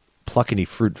pluck any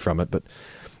fruit from it, but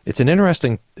it's an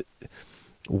interesting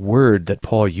word that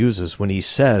Paul uses when he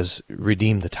says,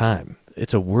 redeem the time.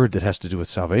 It's a word that has to do with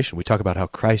salvation. We talk about how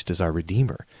Christ is our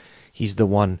Redeemer. He's the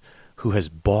one who has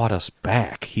bought us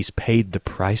back. He's paid the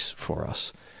price for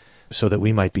us so that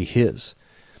we might be his.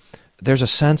 There's a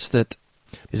sense that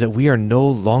we are no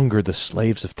longer the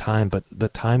slaves of time, but the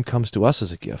time comes to us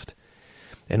as a gift.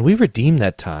 And we redeem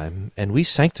that time, and we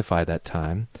sanctify that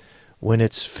time when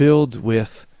it's filled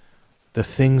with the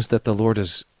things that the Lord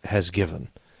has given,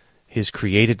 his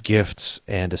created gifts,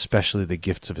 and especially the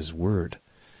gifts of his word.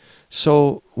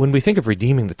 So when we think of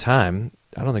redeeming the time,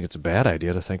 I don't think it's a bad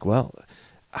idea to think, well,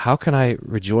 how can I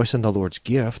rejoice in the Lord's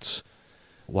gifts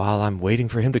while I'm waiting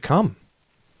for him to come?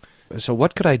 So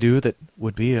what could I do that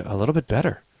would be a little bit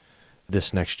better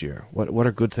this next year? What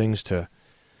are good things to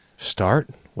start?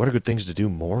 What are good things to do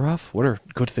more of? What are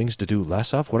good things to do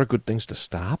less of? What are good things to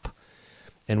stop?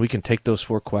 And we can take those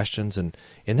 4 questions and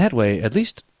in that way at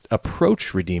least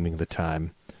approach redeeming the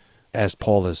time as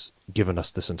Paul has given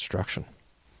us this instruction.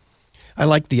 I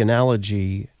like the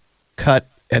analogy, cut,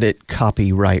 edit,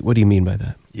 copy, write. What do you mean by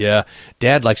that? Yeah,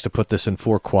 Dad likes to put this in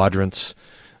 4 quadrants.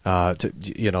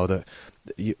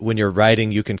 When you're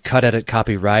writing, you can cut, edit,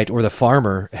 copy, write, or the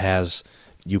farmer has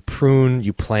you prune,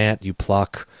 you plant, you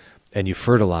pluck, and you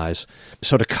fertilize.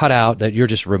 So to cut out, that you're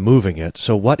just removing it.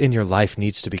 So what in your life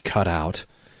needs to be cut out?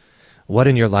 What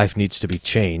in your life needs to be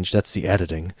changed? That's the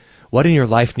editing. What in your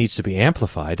life needs to be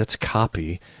amplified? That's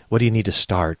copy. What do you need to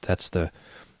start? That's the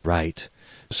write.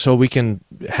 So we can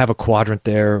have a quadrant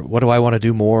there. What do I want to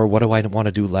do more? What do I want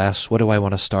to do less? What do I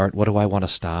want to start? What do I want to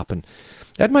stop? And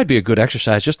that might be a good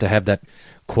exercise just to have that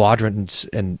quadrant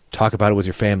and talk about it with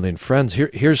your family and friends.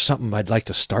 Here's something I'd like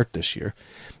to start this year.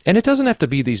 And it doesn't have to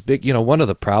be these big, one of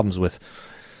the problems with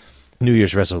New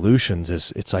Year's resolutions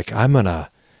is it's like, I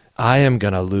am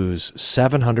going to lose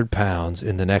 700 pounds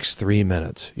in the next 3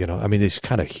 minutes. These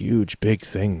kind of huge, big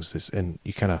things. And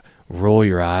you kind of roll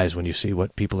your eyes when you see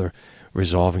what people are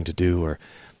resolving to do. Or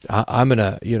I'm going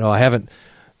to,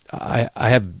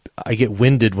 I get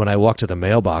winded when I walk to the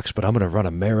mailbox, but I'm going to run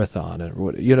a marathon.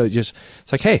 And, it's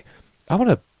like, hey, I want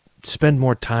to spend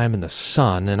more time in the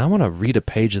sun, and I want to read a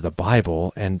page of the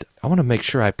Bible, and I want to make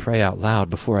sure I pray out loud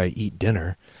before I eat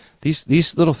dinner.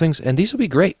 These little things, and these will be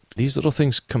great. These little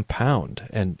things compound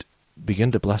and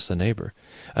begin to bless the neighbor.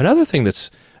 Another thing that's,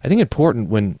 I think, important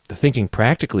when thinking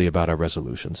practically about our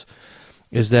resolutions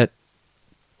is that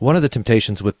one of the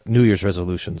temptations with New Year's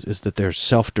resolutions is that they're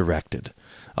self-directed.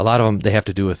 A lot of them, they have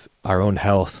to do with our own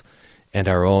health and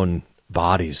our own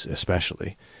bodies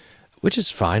especially, which is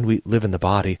fine. We live in the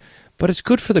body. But it's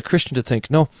good for the Christian to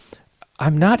think, no,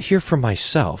 I'm not here for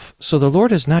myself. So the Lord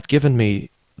has not given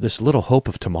me this little hope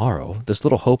of tomorrow, this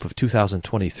little hope of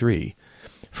 2023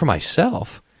 for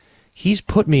myself. He's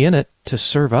put me in it to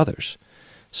serve others.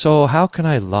 So how can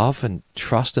I love and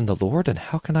trust in the Lord, and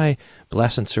how can I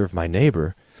bless and serve my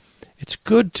neighbor? It's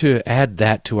good to add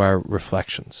that to our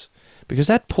reflections, because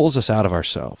that pulls us out of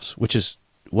ourselves, which is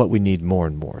what we need more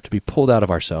and more, to be pulled out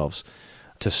of ourselves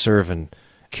to serve and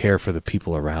care for the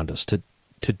people around us, to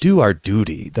do our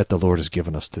duty that the Lord has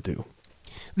given us to do.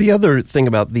 The other thing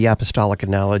about the apostolic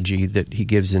analogy that he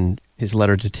gives in his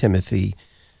letter to Timothy,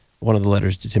 one of the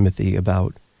letters to Timothy,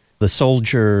 about the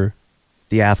soldier,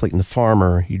 the athlete, and the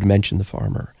farmer, you'd mentioned the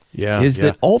farmer, is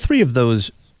that all three of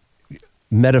those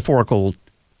metaphorical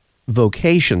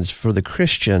vocations for the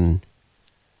Christian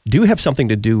do have something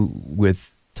to do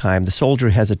with time. The soldier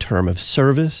has a term of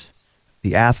service.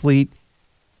 The athlete,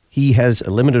 he has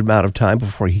a limited amount of time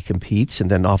before he competes,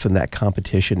 and then often that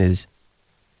competition is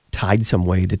tied some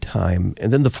way to time.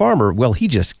 And then the farmer, well, he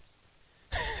just,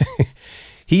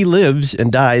 he lives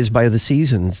and dies by the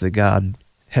seasons that God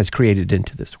has created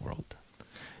into this world.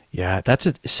 Yeah, that's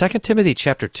 2 Timothy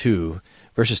chapter 2,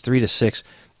 verses 3 to 6,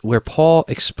 where Paul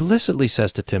explicitly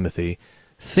says to Timothy,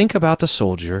 think about the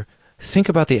soldier, think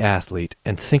about the athlete,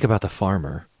 and think about the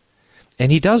farmer.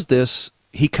 And he does this,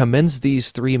 he commends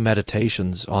these three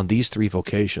meditations on these three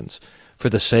vocations for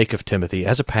the sake of Timothy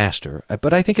as a pastor.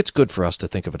 But I think it's good for us to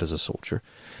think of it as a soldier.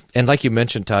 And like you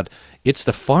mentioned, Todd, it's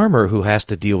the farmer who has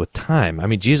to deal with time. I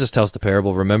mean, Jesus tells the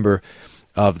parable, remember,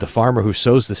 of the farmer who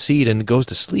sows the seed and goes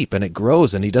to sleep, and it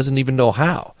grows, and he doesn't even know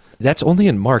how. That's only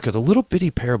in Mark. It's a little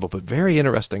bitty parable, but very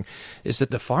interesting, is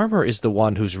that the farmer is the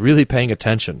one who's really paying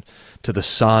attention to the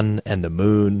sun and the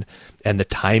moon and the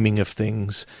timing of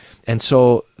things. And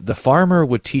so the farmer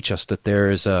would teach us that there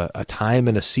is a time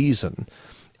and a season.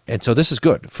 And so this is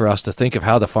good for us to think of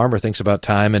how the farmer thinks about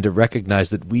time and to recognize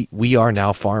that we are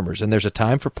now farmers. And there's a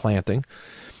time for planting,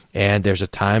 and there's a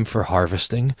time for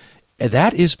harvesting. And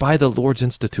that is by the Lord's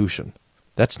institution.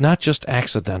 That's not just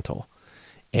accidental.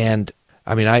 And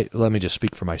I mean, let me just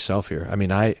speak for myself here. I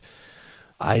mean, I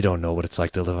don't know what it's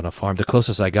like to live on a farm. The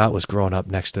closest I got was growing up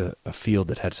next to a field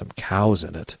that had some cows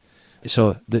in it.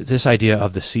 So this idea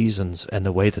of the seasons and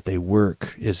the way that they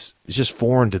work is just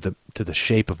foreign to the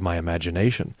shape of my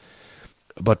imagination.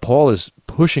 But Paul is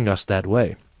pushing us that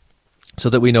way so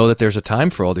that we know that there's a time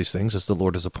for all these things as the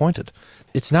Lord has appointed.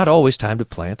 It's not always time to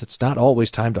plant. It's not always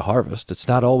time to harvest. It's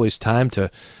not always time to,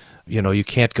 you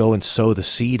can't go and sow the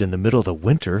seed in the middle of the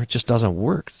winter. It just doesn't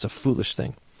work. It's a foolish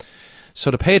thing. So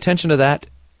to pay attention to that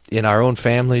in our own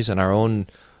families and our own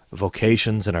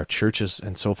vocations and our churches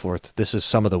and so forth, this is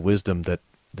some of the wisdom that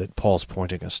Paul's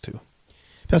pointing us to.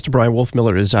 Pastor Brian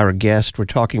Wolfmueller is our guest. We're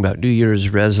talking about New Year's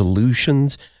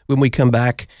resolutions. When we come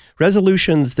back,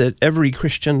 resolutions that every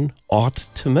Christian ought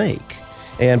to make.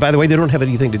 And by the way, they don't have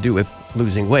anything to do with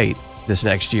losing weight this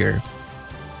next year.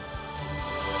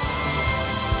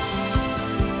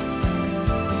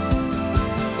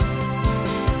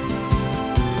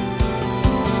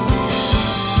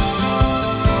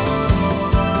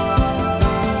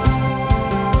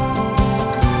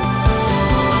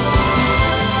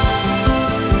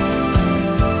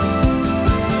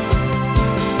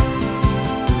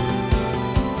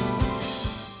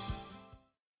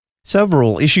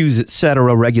 Several Issues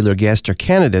Etc. regular guests are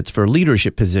candidates for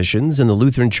leadership positions in the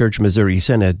Lutheran Church Missouri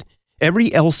Synod. Every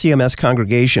LCMS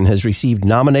congregation has received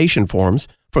nomination forms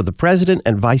for the president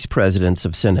and vice presidents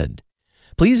of Synod.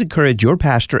 Please encourage your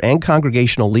pastor and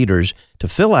congregational leaders to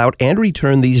fill out and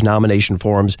return these nomination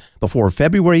forms before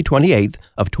February 28th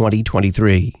of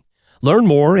 2023. Learn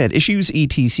more at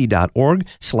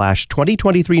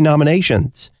issuesetc.org/2023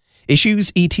 nominations.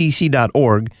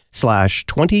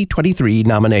 issuesetc.org/2023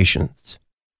 nominations.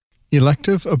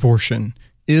 Elective abortion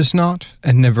is not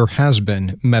and never has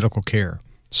been medical care.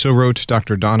 So wrote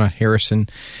Dr. Donna Harrison,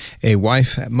 a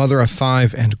wife, mother of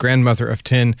 5, and grandmother of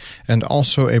 10, and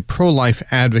also a pro-life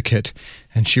advocate.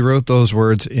 And she wrote those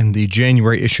words in the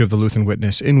January issue of the Lutheran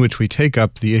Witness, in which we take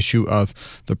up the issue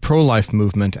of the pro-life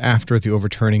movement after the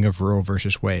overturning of Roe v.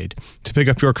 Wade. To pick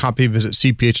up your copy, visit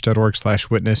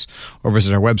cph.org/witness or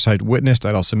visit our website,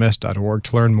 witness.lcms.org,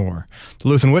 to learn more. The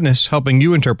Lutheran Witness, helping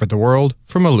you interpret the world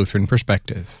from a Lutheran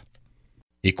perspective.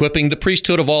 Equipping the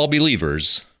priesthood of all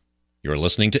believers. You're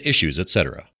listening to Issues,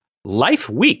 Etc. Life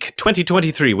Week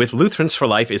 2023 with Lutherans for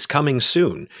Life is coming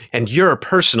soon, and you're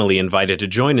personally invited to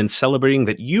join in celebrating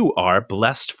that you are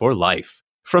blessed for life.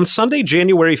 From Sunday,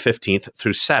 January 15th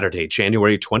through Saturday,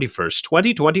 January 21st,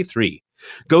 2023,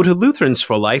 go to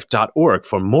lutheransforlife.org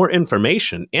for more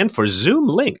information and for Zoom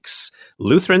links.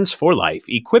 Lutherans for Life,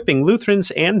 equipping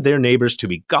Lutherans and their neighbors to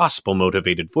be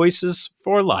gospel-motivated voices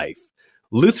for life.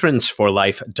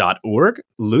 lutheransforlife.org,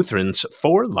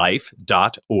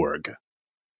 lutheransforlife.org.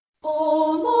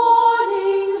 O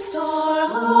morning star,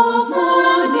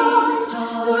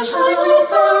 shine with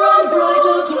pearl bright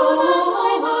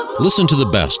aglow. Listen to the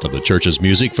best of the church's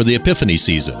music for the Epiphany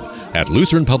season at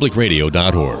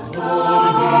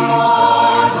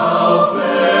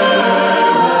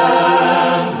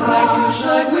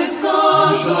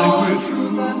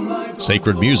lutheranpublicradio.org.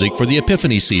 Sacred music for the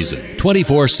Epiphany season,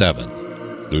 24/7.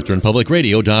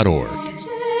 lutheranpublicradio.org.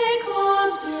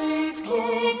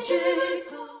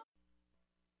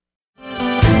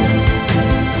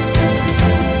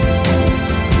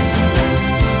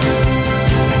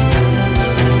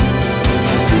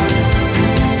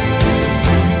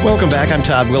 Welcome back. I'm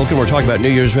Todd Wilkin. We're talking about New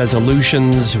Year's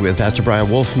resolutions with Pastor Brian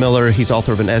Wolfmiller. He's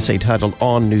author of an essay titled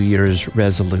On New Year's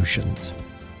Resolutions.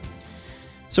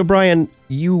 So, Brian,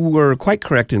 you were quite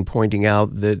correct in pointing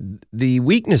out that the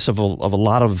weakness of a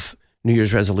lot of New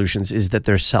Year's resolutions is that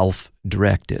they're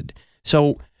self-directed.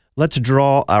 So let's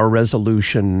draw our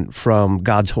resolution from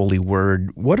God's holy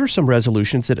word. What are some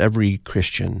resolutions that every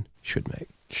Christian should make?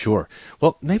 Sure.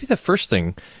 Well, maybe the first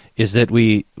thing is that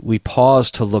we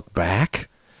pause to look back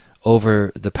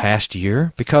over the past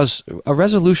year, because a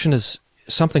resolution is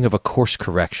something of a course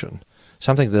correction,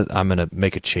 something that I'm going to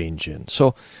make a change in.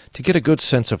 So to get a good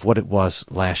sense of what it was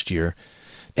last year.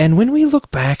 And when we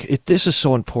look back, this is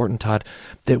so important, Todd,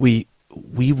 that we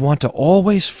want to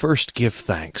always first give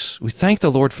thanks. We thank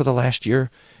the Lord for the last year,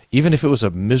 even if it was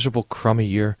a miserable, crummy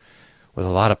year with a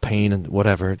lot of pain and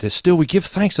whatever. Still, we give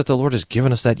thanks that the Lord has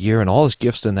given us that year and all his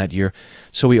gifts in that year.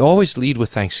 So we always lead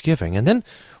with thanksgiving. And then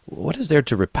what is there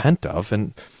to repent of?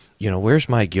 And, where's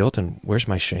my guilt and where's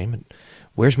my shame and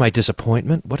where's my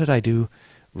disappointment? What did I do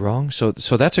wrong? So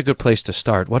that's a good place to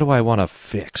start. What do I want to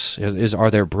fix?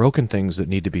 Are there broken things that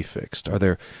need to be fixed? Are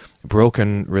there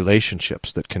broken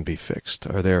relationships that can be fixed?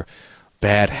 Are there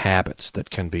bad habits that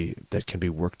can be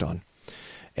worked on?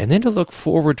 And then to look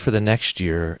forward for the next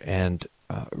year and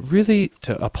really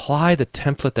to apply the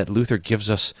template that Luther gives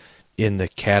us in the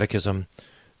Catechism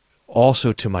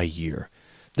also to my year.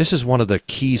 This is one of the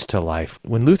keys to life.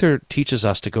 When Luther teaches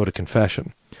us to go to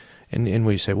confession, and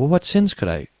we say, well, what sins could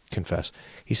I confess?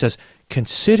 He says,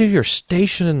 consider your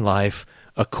station in life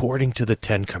according to the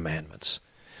 10 Commandments.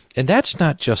 And that's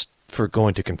not just for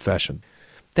going to confession.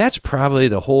 That's probably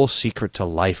the whole secret to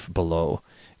life below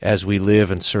as we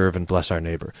live and serve and bless our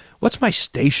neighbor. What's my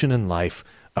station in life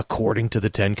according to the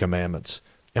 10 Commandments?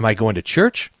 Am I going to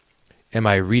church? Am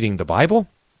I reading the Bible?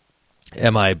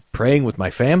 Am I praying with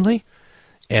my family?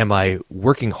 Am I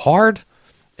working hard?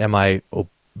 Am I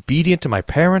obedient to my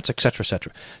parents, etc.,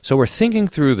 etc.? So we're thinking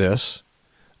through this,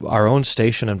 our own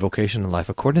station and vocation in life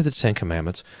according to the 10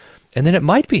 Commandments, and then it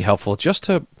might be helpful just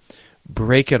to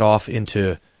break it off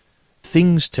into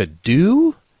things to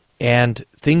do and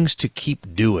things to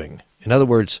keep doing. In other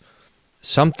words,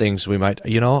 some things we might,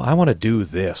 I want to do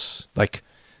this. Like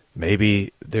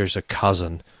maybe there's a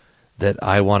cousin that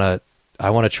I want to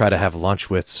try to have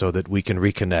lunch with so that we can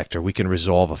reconnect or we can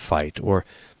resolve a fight. Or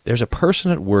there's a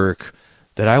person at work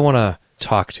that I want to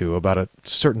talk to about a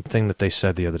certain thing that they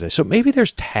said the other day. So maybe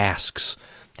there's tasks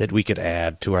that we could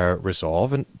add to our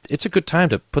resolve, and it's a good time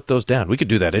to put those down. We could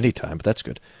do that anytime, but that's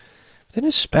good. then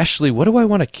especially, what do I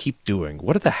want to keep doing?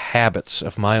 What are the habits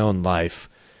of my own life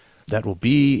that will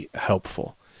be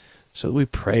helpful? So that we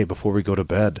pray before we go to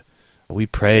bed. We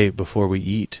pray before we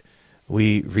eat.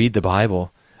 We read the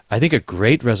Bible. I think a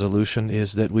great resolution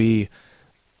is that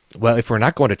if we're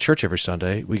not going to church every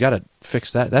Sunday, we got to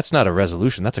fix that. That's not a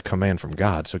resolution. That's a command from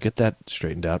God. So get that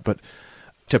straightened out. But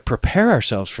to prepare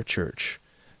ourselves for church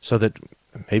so that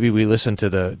maybe we listen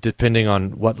to depending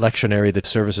on what lectionary the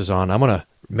service is on, I'm going to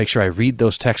make sure I read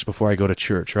those texts before I go to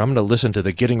church, or I'm going to listen to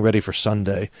the Getting Ready for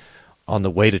Sunday on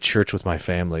the way to church with my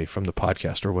family from the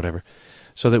podcast or whatever,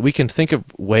 so that we can think of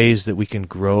ways that we can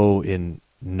grow in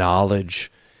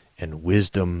knowledge and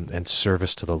wisdom and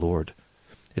service to the Lord.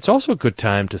 It's also a good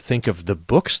time to think of the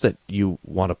books that you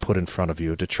want to put in front of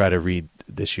you to try to read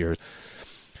this year,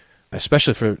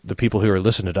 especially for the people who are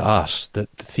listening to us, the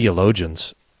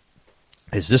theologians.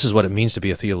 This is what it means to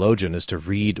be a theologian, is to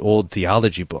read old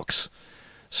theology books.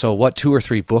 So what 2 or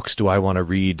 3 books do I want to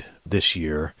read this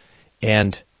year?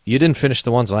 And you didn't finish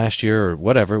the ones last year or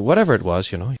whatever it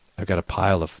was, I've got a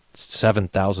pile of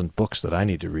 7,000 books that I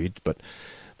need to read, but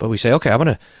we say, okay, I'm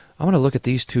going to look at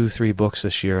these 2-3 books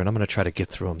this year, and I'm going to try to get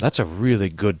through them. That's a really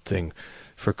good thing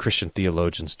for Christian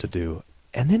theologians to do.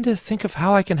 And then to think of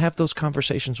how I can have those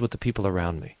conversations with the people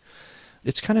around me.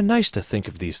 It's kind of nice to think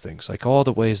of these things, like all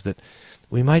the ways that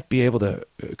we might be able to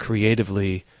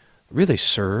creatively really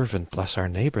serve and bless our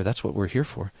neighbor. That's what we're here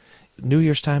for. New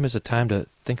Year's time is a time to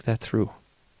think that through.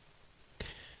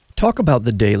 Talk about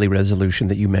the daily resolution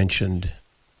that you mentioned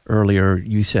earlier.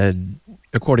 You said,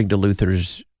 according to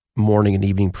Luther's morning and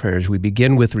evening prayers, we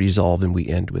begin with resolve and we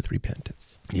end with repentance.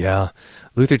 Yeah.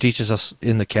 Luther teaches us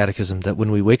in the Catechism that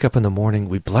when we wake up in the morning,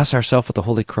 we bless ourselves with the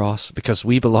Holy Cross because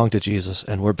we belong to Jesus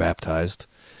and we're baptized.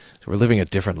 So we're living a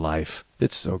different life.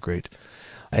 It's so great.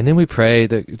 And then we pray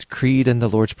the Creed and the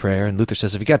Lord's Prayer. And Luther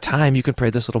says, if you got time, you can pray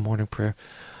this little morning prayer.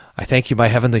 I thank you, my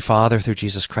heavenly Father, through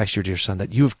Jesus Christ, your dear Son,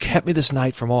 that you have kept me this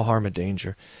night from all harm and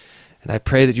danger. And I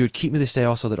pray that you would keep me this day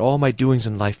also, that all my doings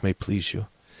in life may please you.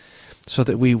 So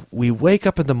that we wake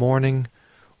up in the morning,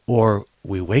 or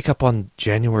we wake up on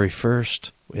January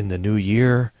 1st in the new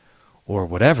year, or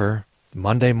whatever,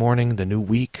 Monday morning, the new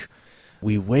week,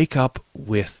 we wake up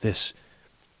with this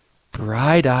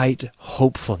bright-eyed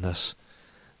hopefulness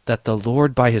that the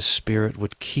Lord by his Spirit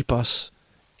would keep us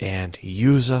and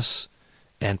use us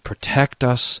and protect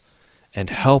us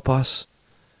and help us.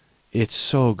 It's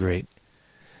so great.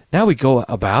 Now we go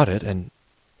about it, and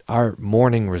our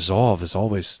morning resolve is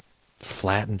always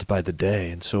flattened by the day,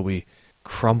 and so we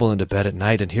crumble into bed at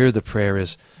night, and here the prayer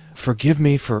is, forgive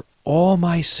me for all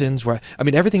my sins.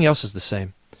 Everything else is the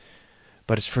same,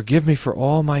 but it's forgive me for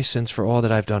all my sins, for all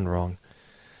that I've done wrong,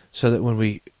 so that when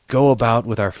we go about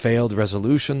with our failed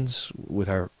resolutions, with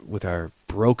our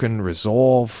broken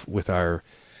resolve, with our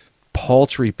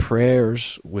paltry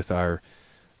prayers, with our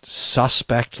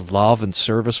suspect love and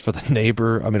service for the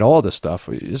neighbor, all this stuff,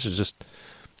 this is just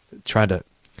trying to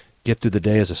get through the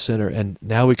day as a sinner. And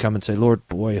now we come and say, Lord,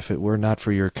 boy, if it were not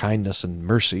for your kindness and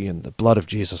mercy and the blood of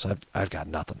Jesus, I've got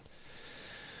nothing.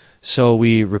 So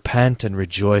we repent and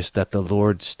rejoice that the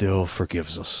Lord still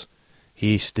forgives us.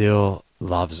 He still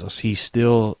loves us. He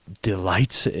still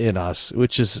delights in us,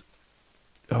 which is,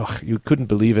 you couldn't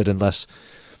believe it unless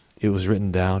it was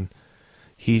written down.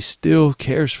 He still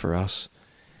cares for us.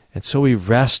 And so we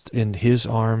rest in his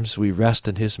arms. We rest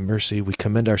in his mercy. We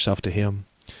commend ourselves to him.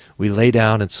 We lay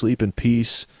down and sleep in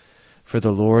peace, for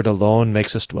the Lord alone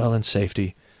makes us dwell in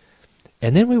safety.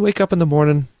 And then we wake up in the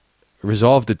morning,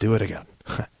 resolved to do it again.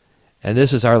 And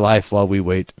this is our life while we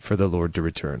wait for the Lord to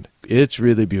return. It's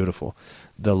really beautiful.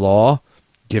 The law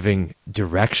giving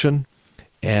direction,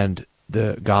 and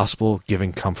the gospel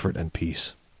giving comfort and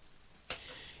peace.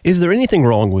 Is there anything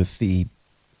wrong with the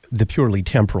purely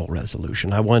temporal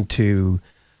resolution? I want to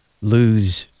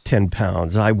lose 10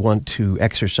 pounds. I want to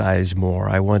exercise more.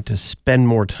 I want to spend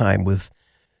more time with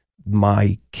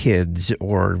my kids,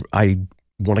 or I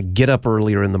want to get up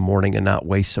earlier in the morning and not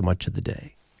waste so much of the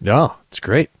day. Yeah, it's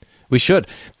great. We should,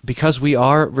 because we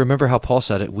are, remember how Paul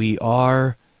said it, we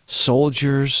are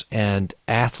soldiers and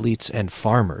athletes and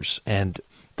farmers. And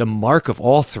the mark of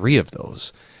all three of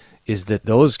those is that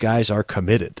those guys are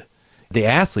committed. The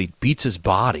athlete beats his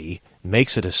body,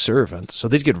 makes it a servant, so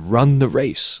they can run the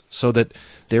race. So that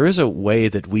there is a way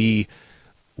that we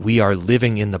are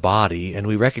living in the body, and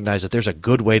we recognize that there's a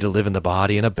good way to live in the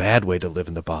body and a bad way to live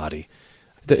in the body.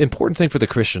 The important thing for the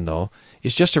Christian, though,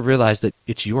 is just to realize that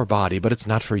it's your body, but it's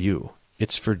not for you.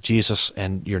 It's for Jesus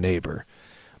and your neighbor.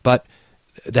 But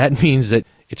that means that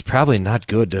it's probably not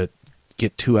good to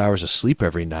get 2 hours of sleep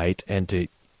every night and to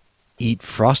eat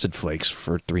Frosted Flakes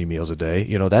for 3 meals a day.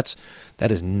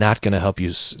 That is not going to help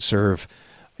you serve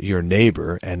your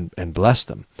neighbor and bless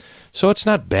them. So it's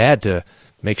not bad to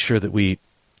make sure that we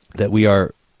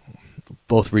are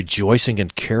both rejoicing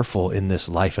and careful in this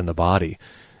life in the body.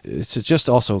 It's just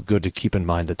also good to keep in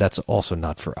mind that that's also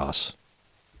not for us.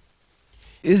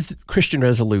 Is Christian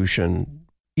resolution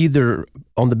either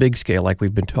on the big scale, like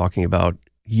we've been talking about,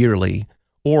 yearly,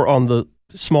 or on the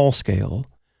small scale,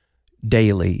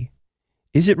 daily,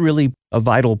 is it really a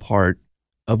vital part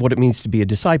of what it means to be a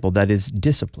disciple, that is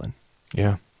discipline?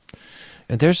 Yeah.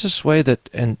 And there's this way that,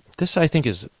 and this I think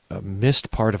is a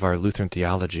missed part of our Lutheran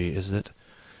theology, is that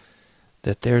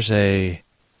there's a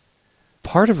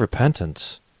part of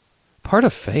repentance, part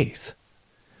of faith,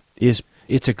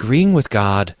 it's agreeing with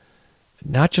God,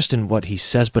 not just in what he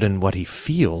says, but in what he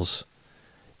feels.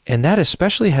 And that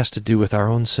especially has to do with our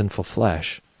own sinful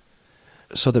flesh.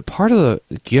 So that part of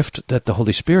the gift that the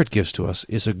Holy Spirit gives to us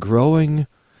is a growing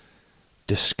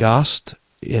disgust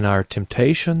in our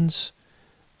temptations,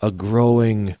 a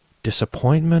growing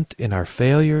disappointment in our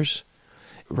failures.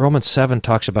 Romans 7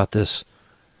 talks about this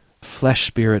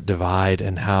flesh-spirit divide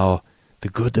and how the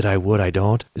good that I would, I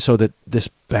don't. So that this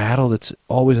battle that's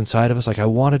always inside of us, like I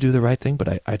want to do the right thing,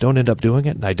 but I don't end up doing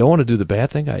it, and I don't want to do the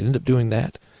bad thing, I end up doing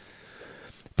that.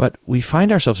 But we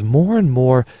find ourselves more and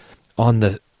more on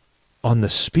the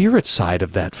spirit side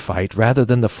of that fight rather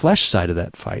than the flesh side of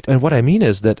that fight. And what I mean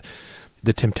is that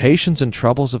the temptations and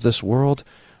troubles of this world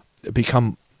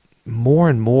become more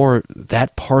and more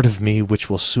that part of me which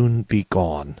will soon be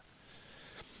gone.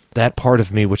 That part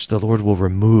of me which the Lord will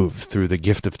remove through the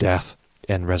gift of death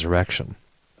and resurrection.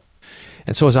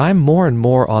 And so as I'm more and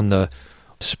more on the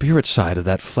spirit side of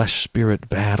that flesh-spirit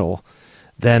battle,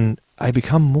 then I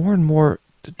become more and more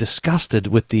disgusted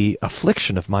with the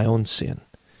affliction of my own sin.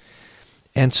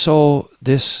 And so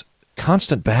this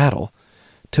constant battle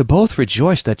to both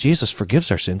rejoice that Jesus forgives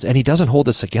our sins and he doesn't hold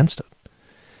us against it,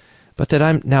 but that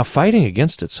I'm now fighting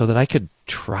against it so that I could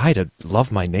try to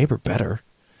love my neighbor better.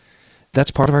 That's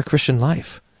part of our Christian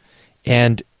life.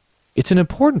 And it's an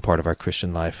important part of our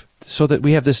Christian life so that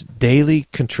we have this daily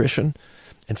contrition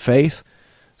and faith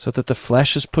so that the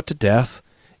flesh is put to death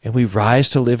and we rise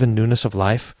to live in newness of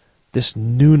life. This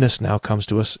newness now comes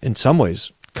to us in some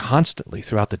ways constantly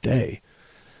throughout the day.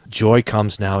 Joy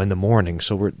comes now in the morning,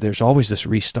 so there's always this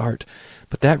restart.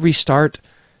 But that restart,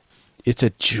 it's a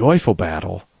joyful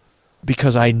battle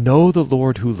because I know the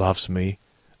Lord who loves me.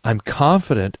 I'm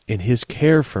confident in his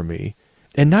care for me,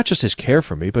 and not just his care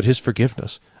for me, but his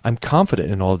forgiveness. I'm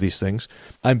confident in all of these things.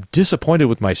 I'm disappointed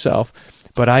with myself,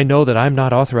 but I know that I'm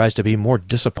not authorized to be more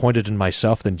disappointed in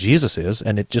myself than Jesus is,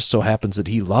 and it just so happens that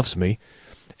he loves me.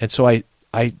 And so I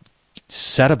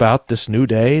set about this new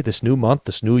day, this new month,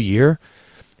 this new year,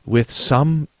 with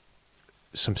some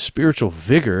spiritual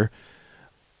vigor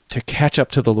to catch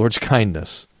up to the Lord's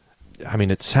kindness. I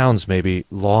mean, it sounds maybe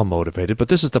law-motivated, but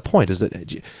this is the point, is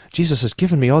that Jesus has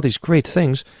given me all these great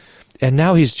things, and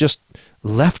now he's just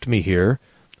left me here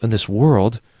in this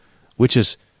world, which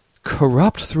is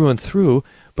corrupt through and through,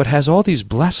 but has all these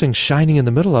blessings shining in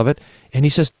the middle of it, and he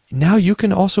says, now you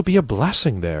can also be a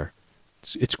blessing there.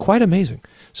 It's quite amazing.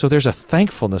 So there's a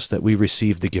thankfulness that we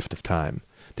receive the gift of time.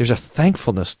 There's a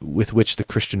thankfulness with which the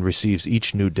Christian receives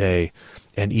each new day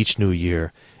and each new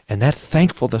year. And that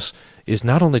thankfulness is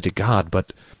not only to God,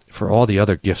 but for all the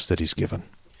other gifts that he's given.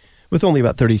 With only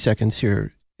about 30 seconds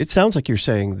here, it sounds like you're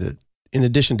saying that in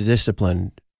addition to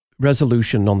discipline,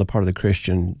 resolution on the part of the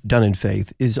Christian done in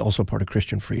faith is also part of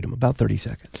Christian freedom. About 30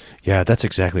 seconds. Yeah, that's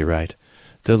exactly right.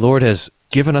 The Lord has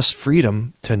given us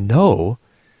freedom to know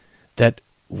that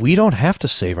we don't have to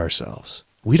save ourselves.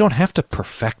 We don't have to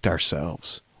perfect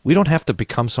ourselves. We don't have to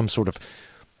become some sort of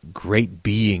great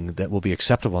being that will be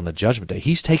acceptable on the judgment day.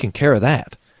 He's taken care of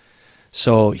that.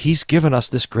 So he's given us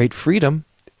this great freedom,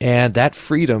 and that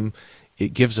freedom,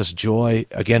 it gives us joy,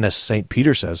 again, as St.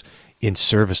 Peter says, in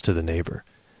service to the neighbor.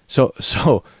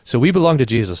 So we belong to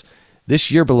Jesus.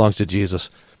 This year belongs to Jesus.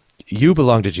 You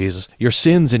belong to Jesus. Your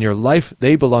sins in your life,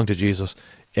 they belong to Jesus.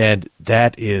 And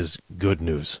that is good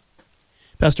news.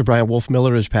 Pastor Brian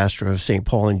Wolfmueller is pastor of St.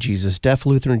 Paul and Jesus Deaf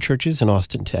Lutheran Churches in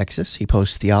Austin, Texas. He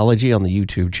posts theology on the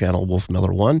YouTube channel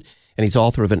Wolfmueller1, and he's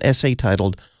author of an essay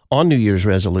titled On New Year's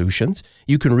Resolutions.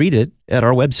 You can read it at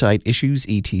our website,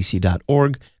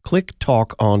 issuesetc.org. Click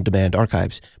Talk on Demand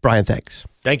Archives. Brian, thanks.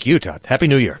 Thank you, Todd. Happy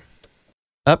New Year.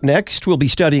 Up next, we'll be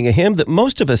studying a hymn that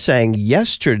most of us sang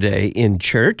yesterday in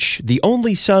church, The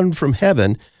Only Son from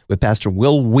Heaven, with Pastor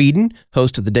Will Whedon,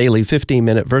 host of the daily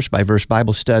 15-minute verse-by-verse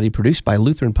Bible study produced by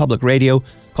Lutheran Public Radio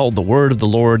called The Word of the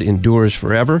Lord Endures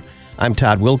Forever. I'm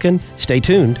Todd Wilkin. Stay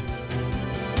tuned.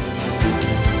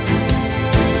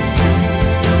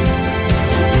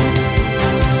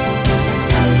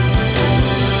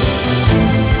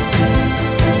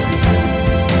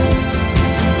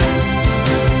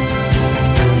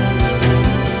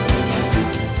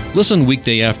 Listen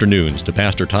weekday afternoons to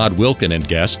Pastor Todd Wilkin and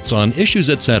guests on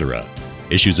Issues Etc.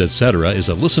 Issues Etc. is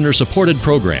a listener-supported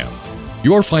program.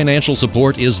 Your financial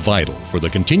support is vital for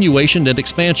the continuation and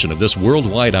expansion of this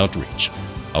worldwide outreach.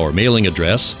 Our mailing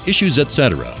address, Issues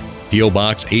Etc., P.O.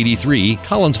 Box 83,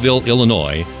 Collinsville,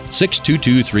 Illinois,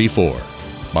 62234.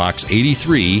 Box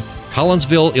 83,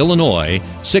 Collinsville, Illinois,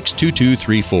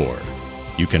 62234.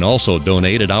 You can also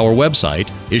donate at our website,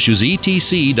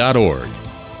 issuesetc.org.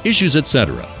 Issues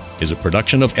Etc. is a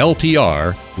production of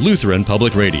LPR, Lutheran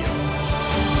Public Radio.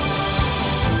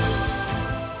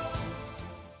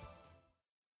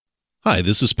 Hi,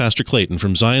 this is Pastor Clayton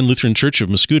from Zion Lutheran Church of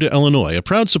Muscuda, Illinois, a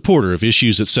proud supporter of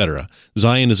Issues Etc.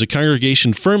 Zion is a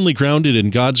congregation firmly grounded in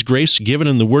God's grace given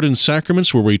in the Word and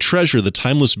Sacraments, where we treasure the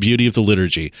timeless beauty of the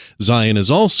liturgy. Zion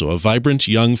is also a vibrant,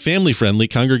 young, family-friendly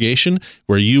congregation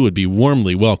where you would be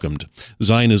warmly welcomed.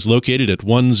 Zion is located at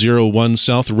 101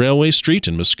 South Railway Street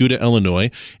in Muscuda, Illinois,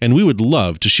 and we would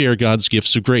love to share God's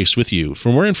gifts of grace with you. For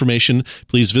more information,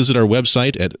 please visit our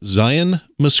website at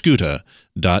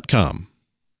zionmuscuda.com.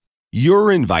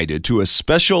 You're invited to a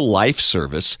special life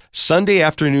service Sunday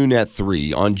afternoon at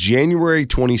 3 on January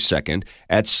 22nd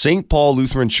at St. Paul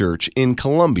Lutheran Church in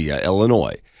Columbia,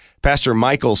 Illinois. Pastor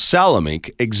Michael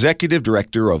Salamink, Executive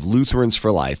Director of Lutherans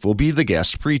for Life, will be the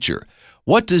guest preacher.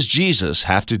 What does Jesus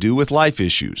have to do with life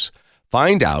issues?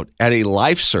 Find out at a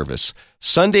life service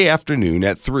Sunday afternoon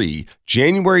at 3,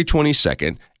 January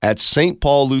 22nd at St.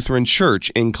 Paul Lutheran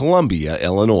Church in Columbia,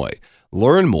 Illinois.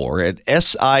 Learn more at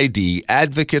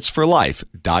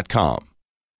sidadvocatesforlife.com.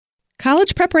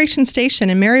 College Preparation Station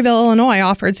in Maryville, Illinois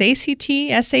offers ACT,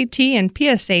 SAT, and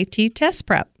PSAT test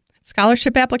prep,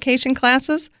 scholarship application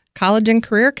classes, college and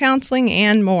career counseling,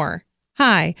 and more.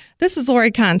 Hi, this is Lori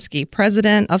Konski,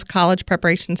 President of College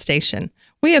Preparation Station.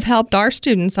 We have helped our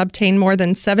students obtain more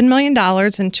than $7 million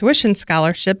in tuition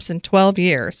scholarships in 12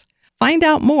 years. Find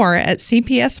out more at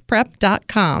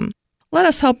cpsprep.com. Let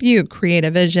us help you create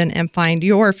a vision and find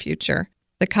your future.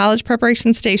 The College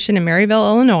Preparation Station in Maryville,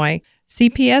 Illinois,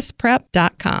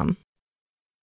 cpsprep.com.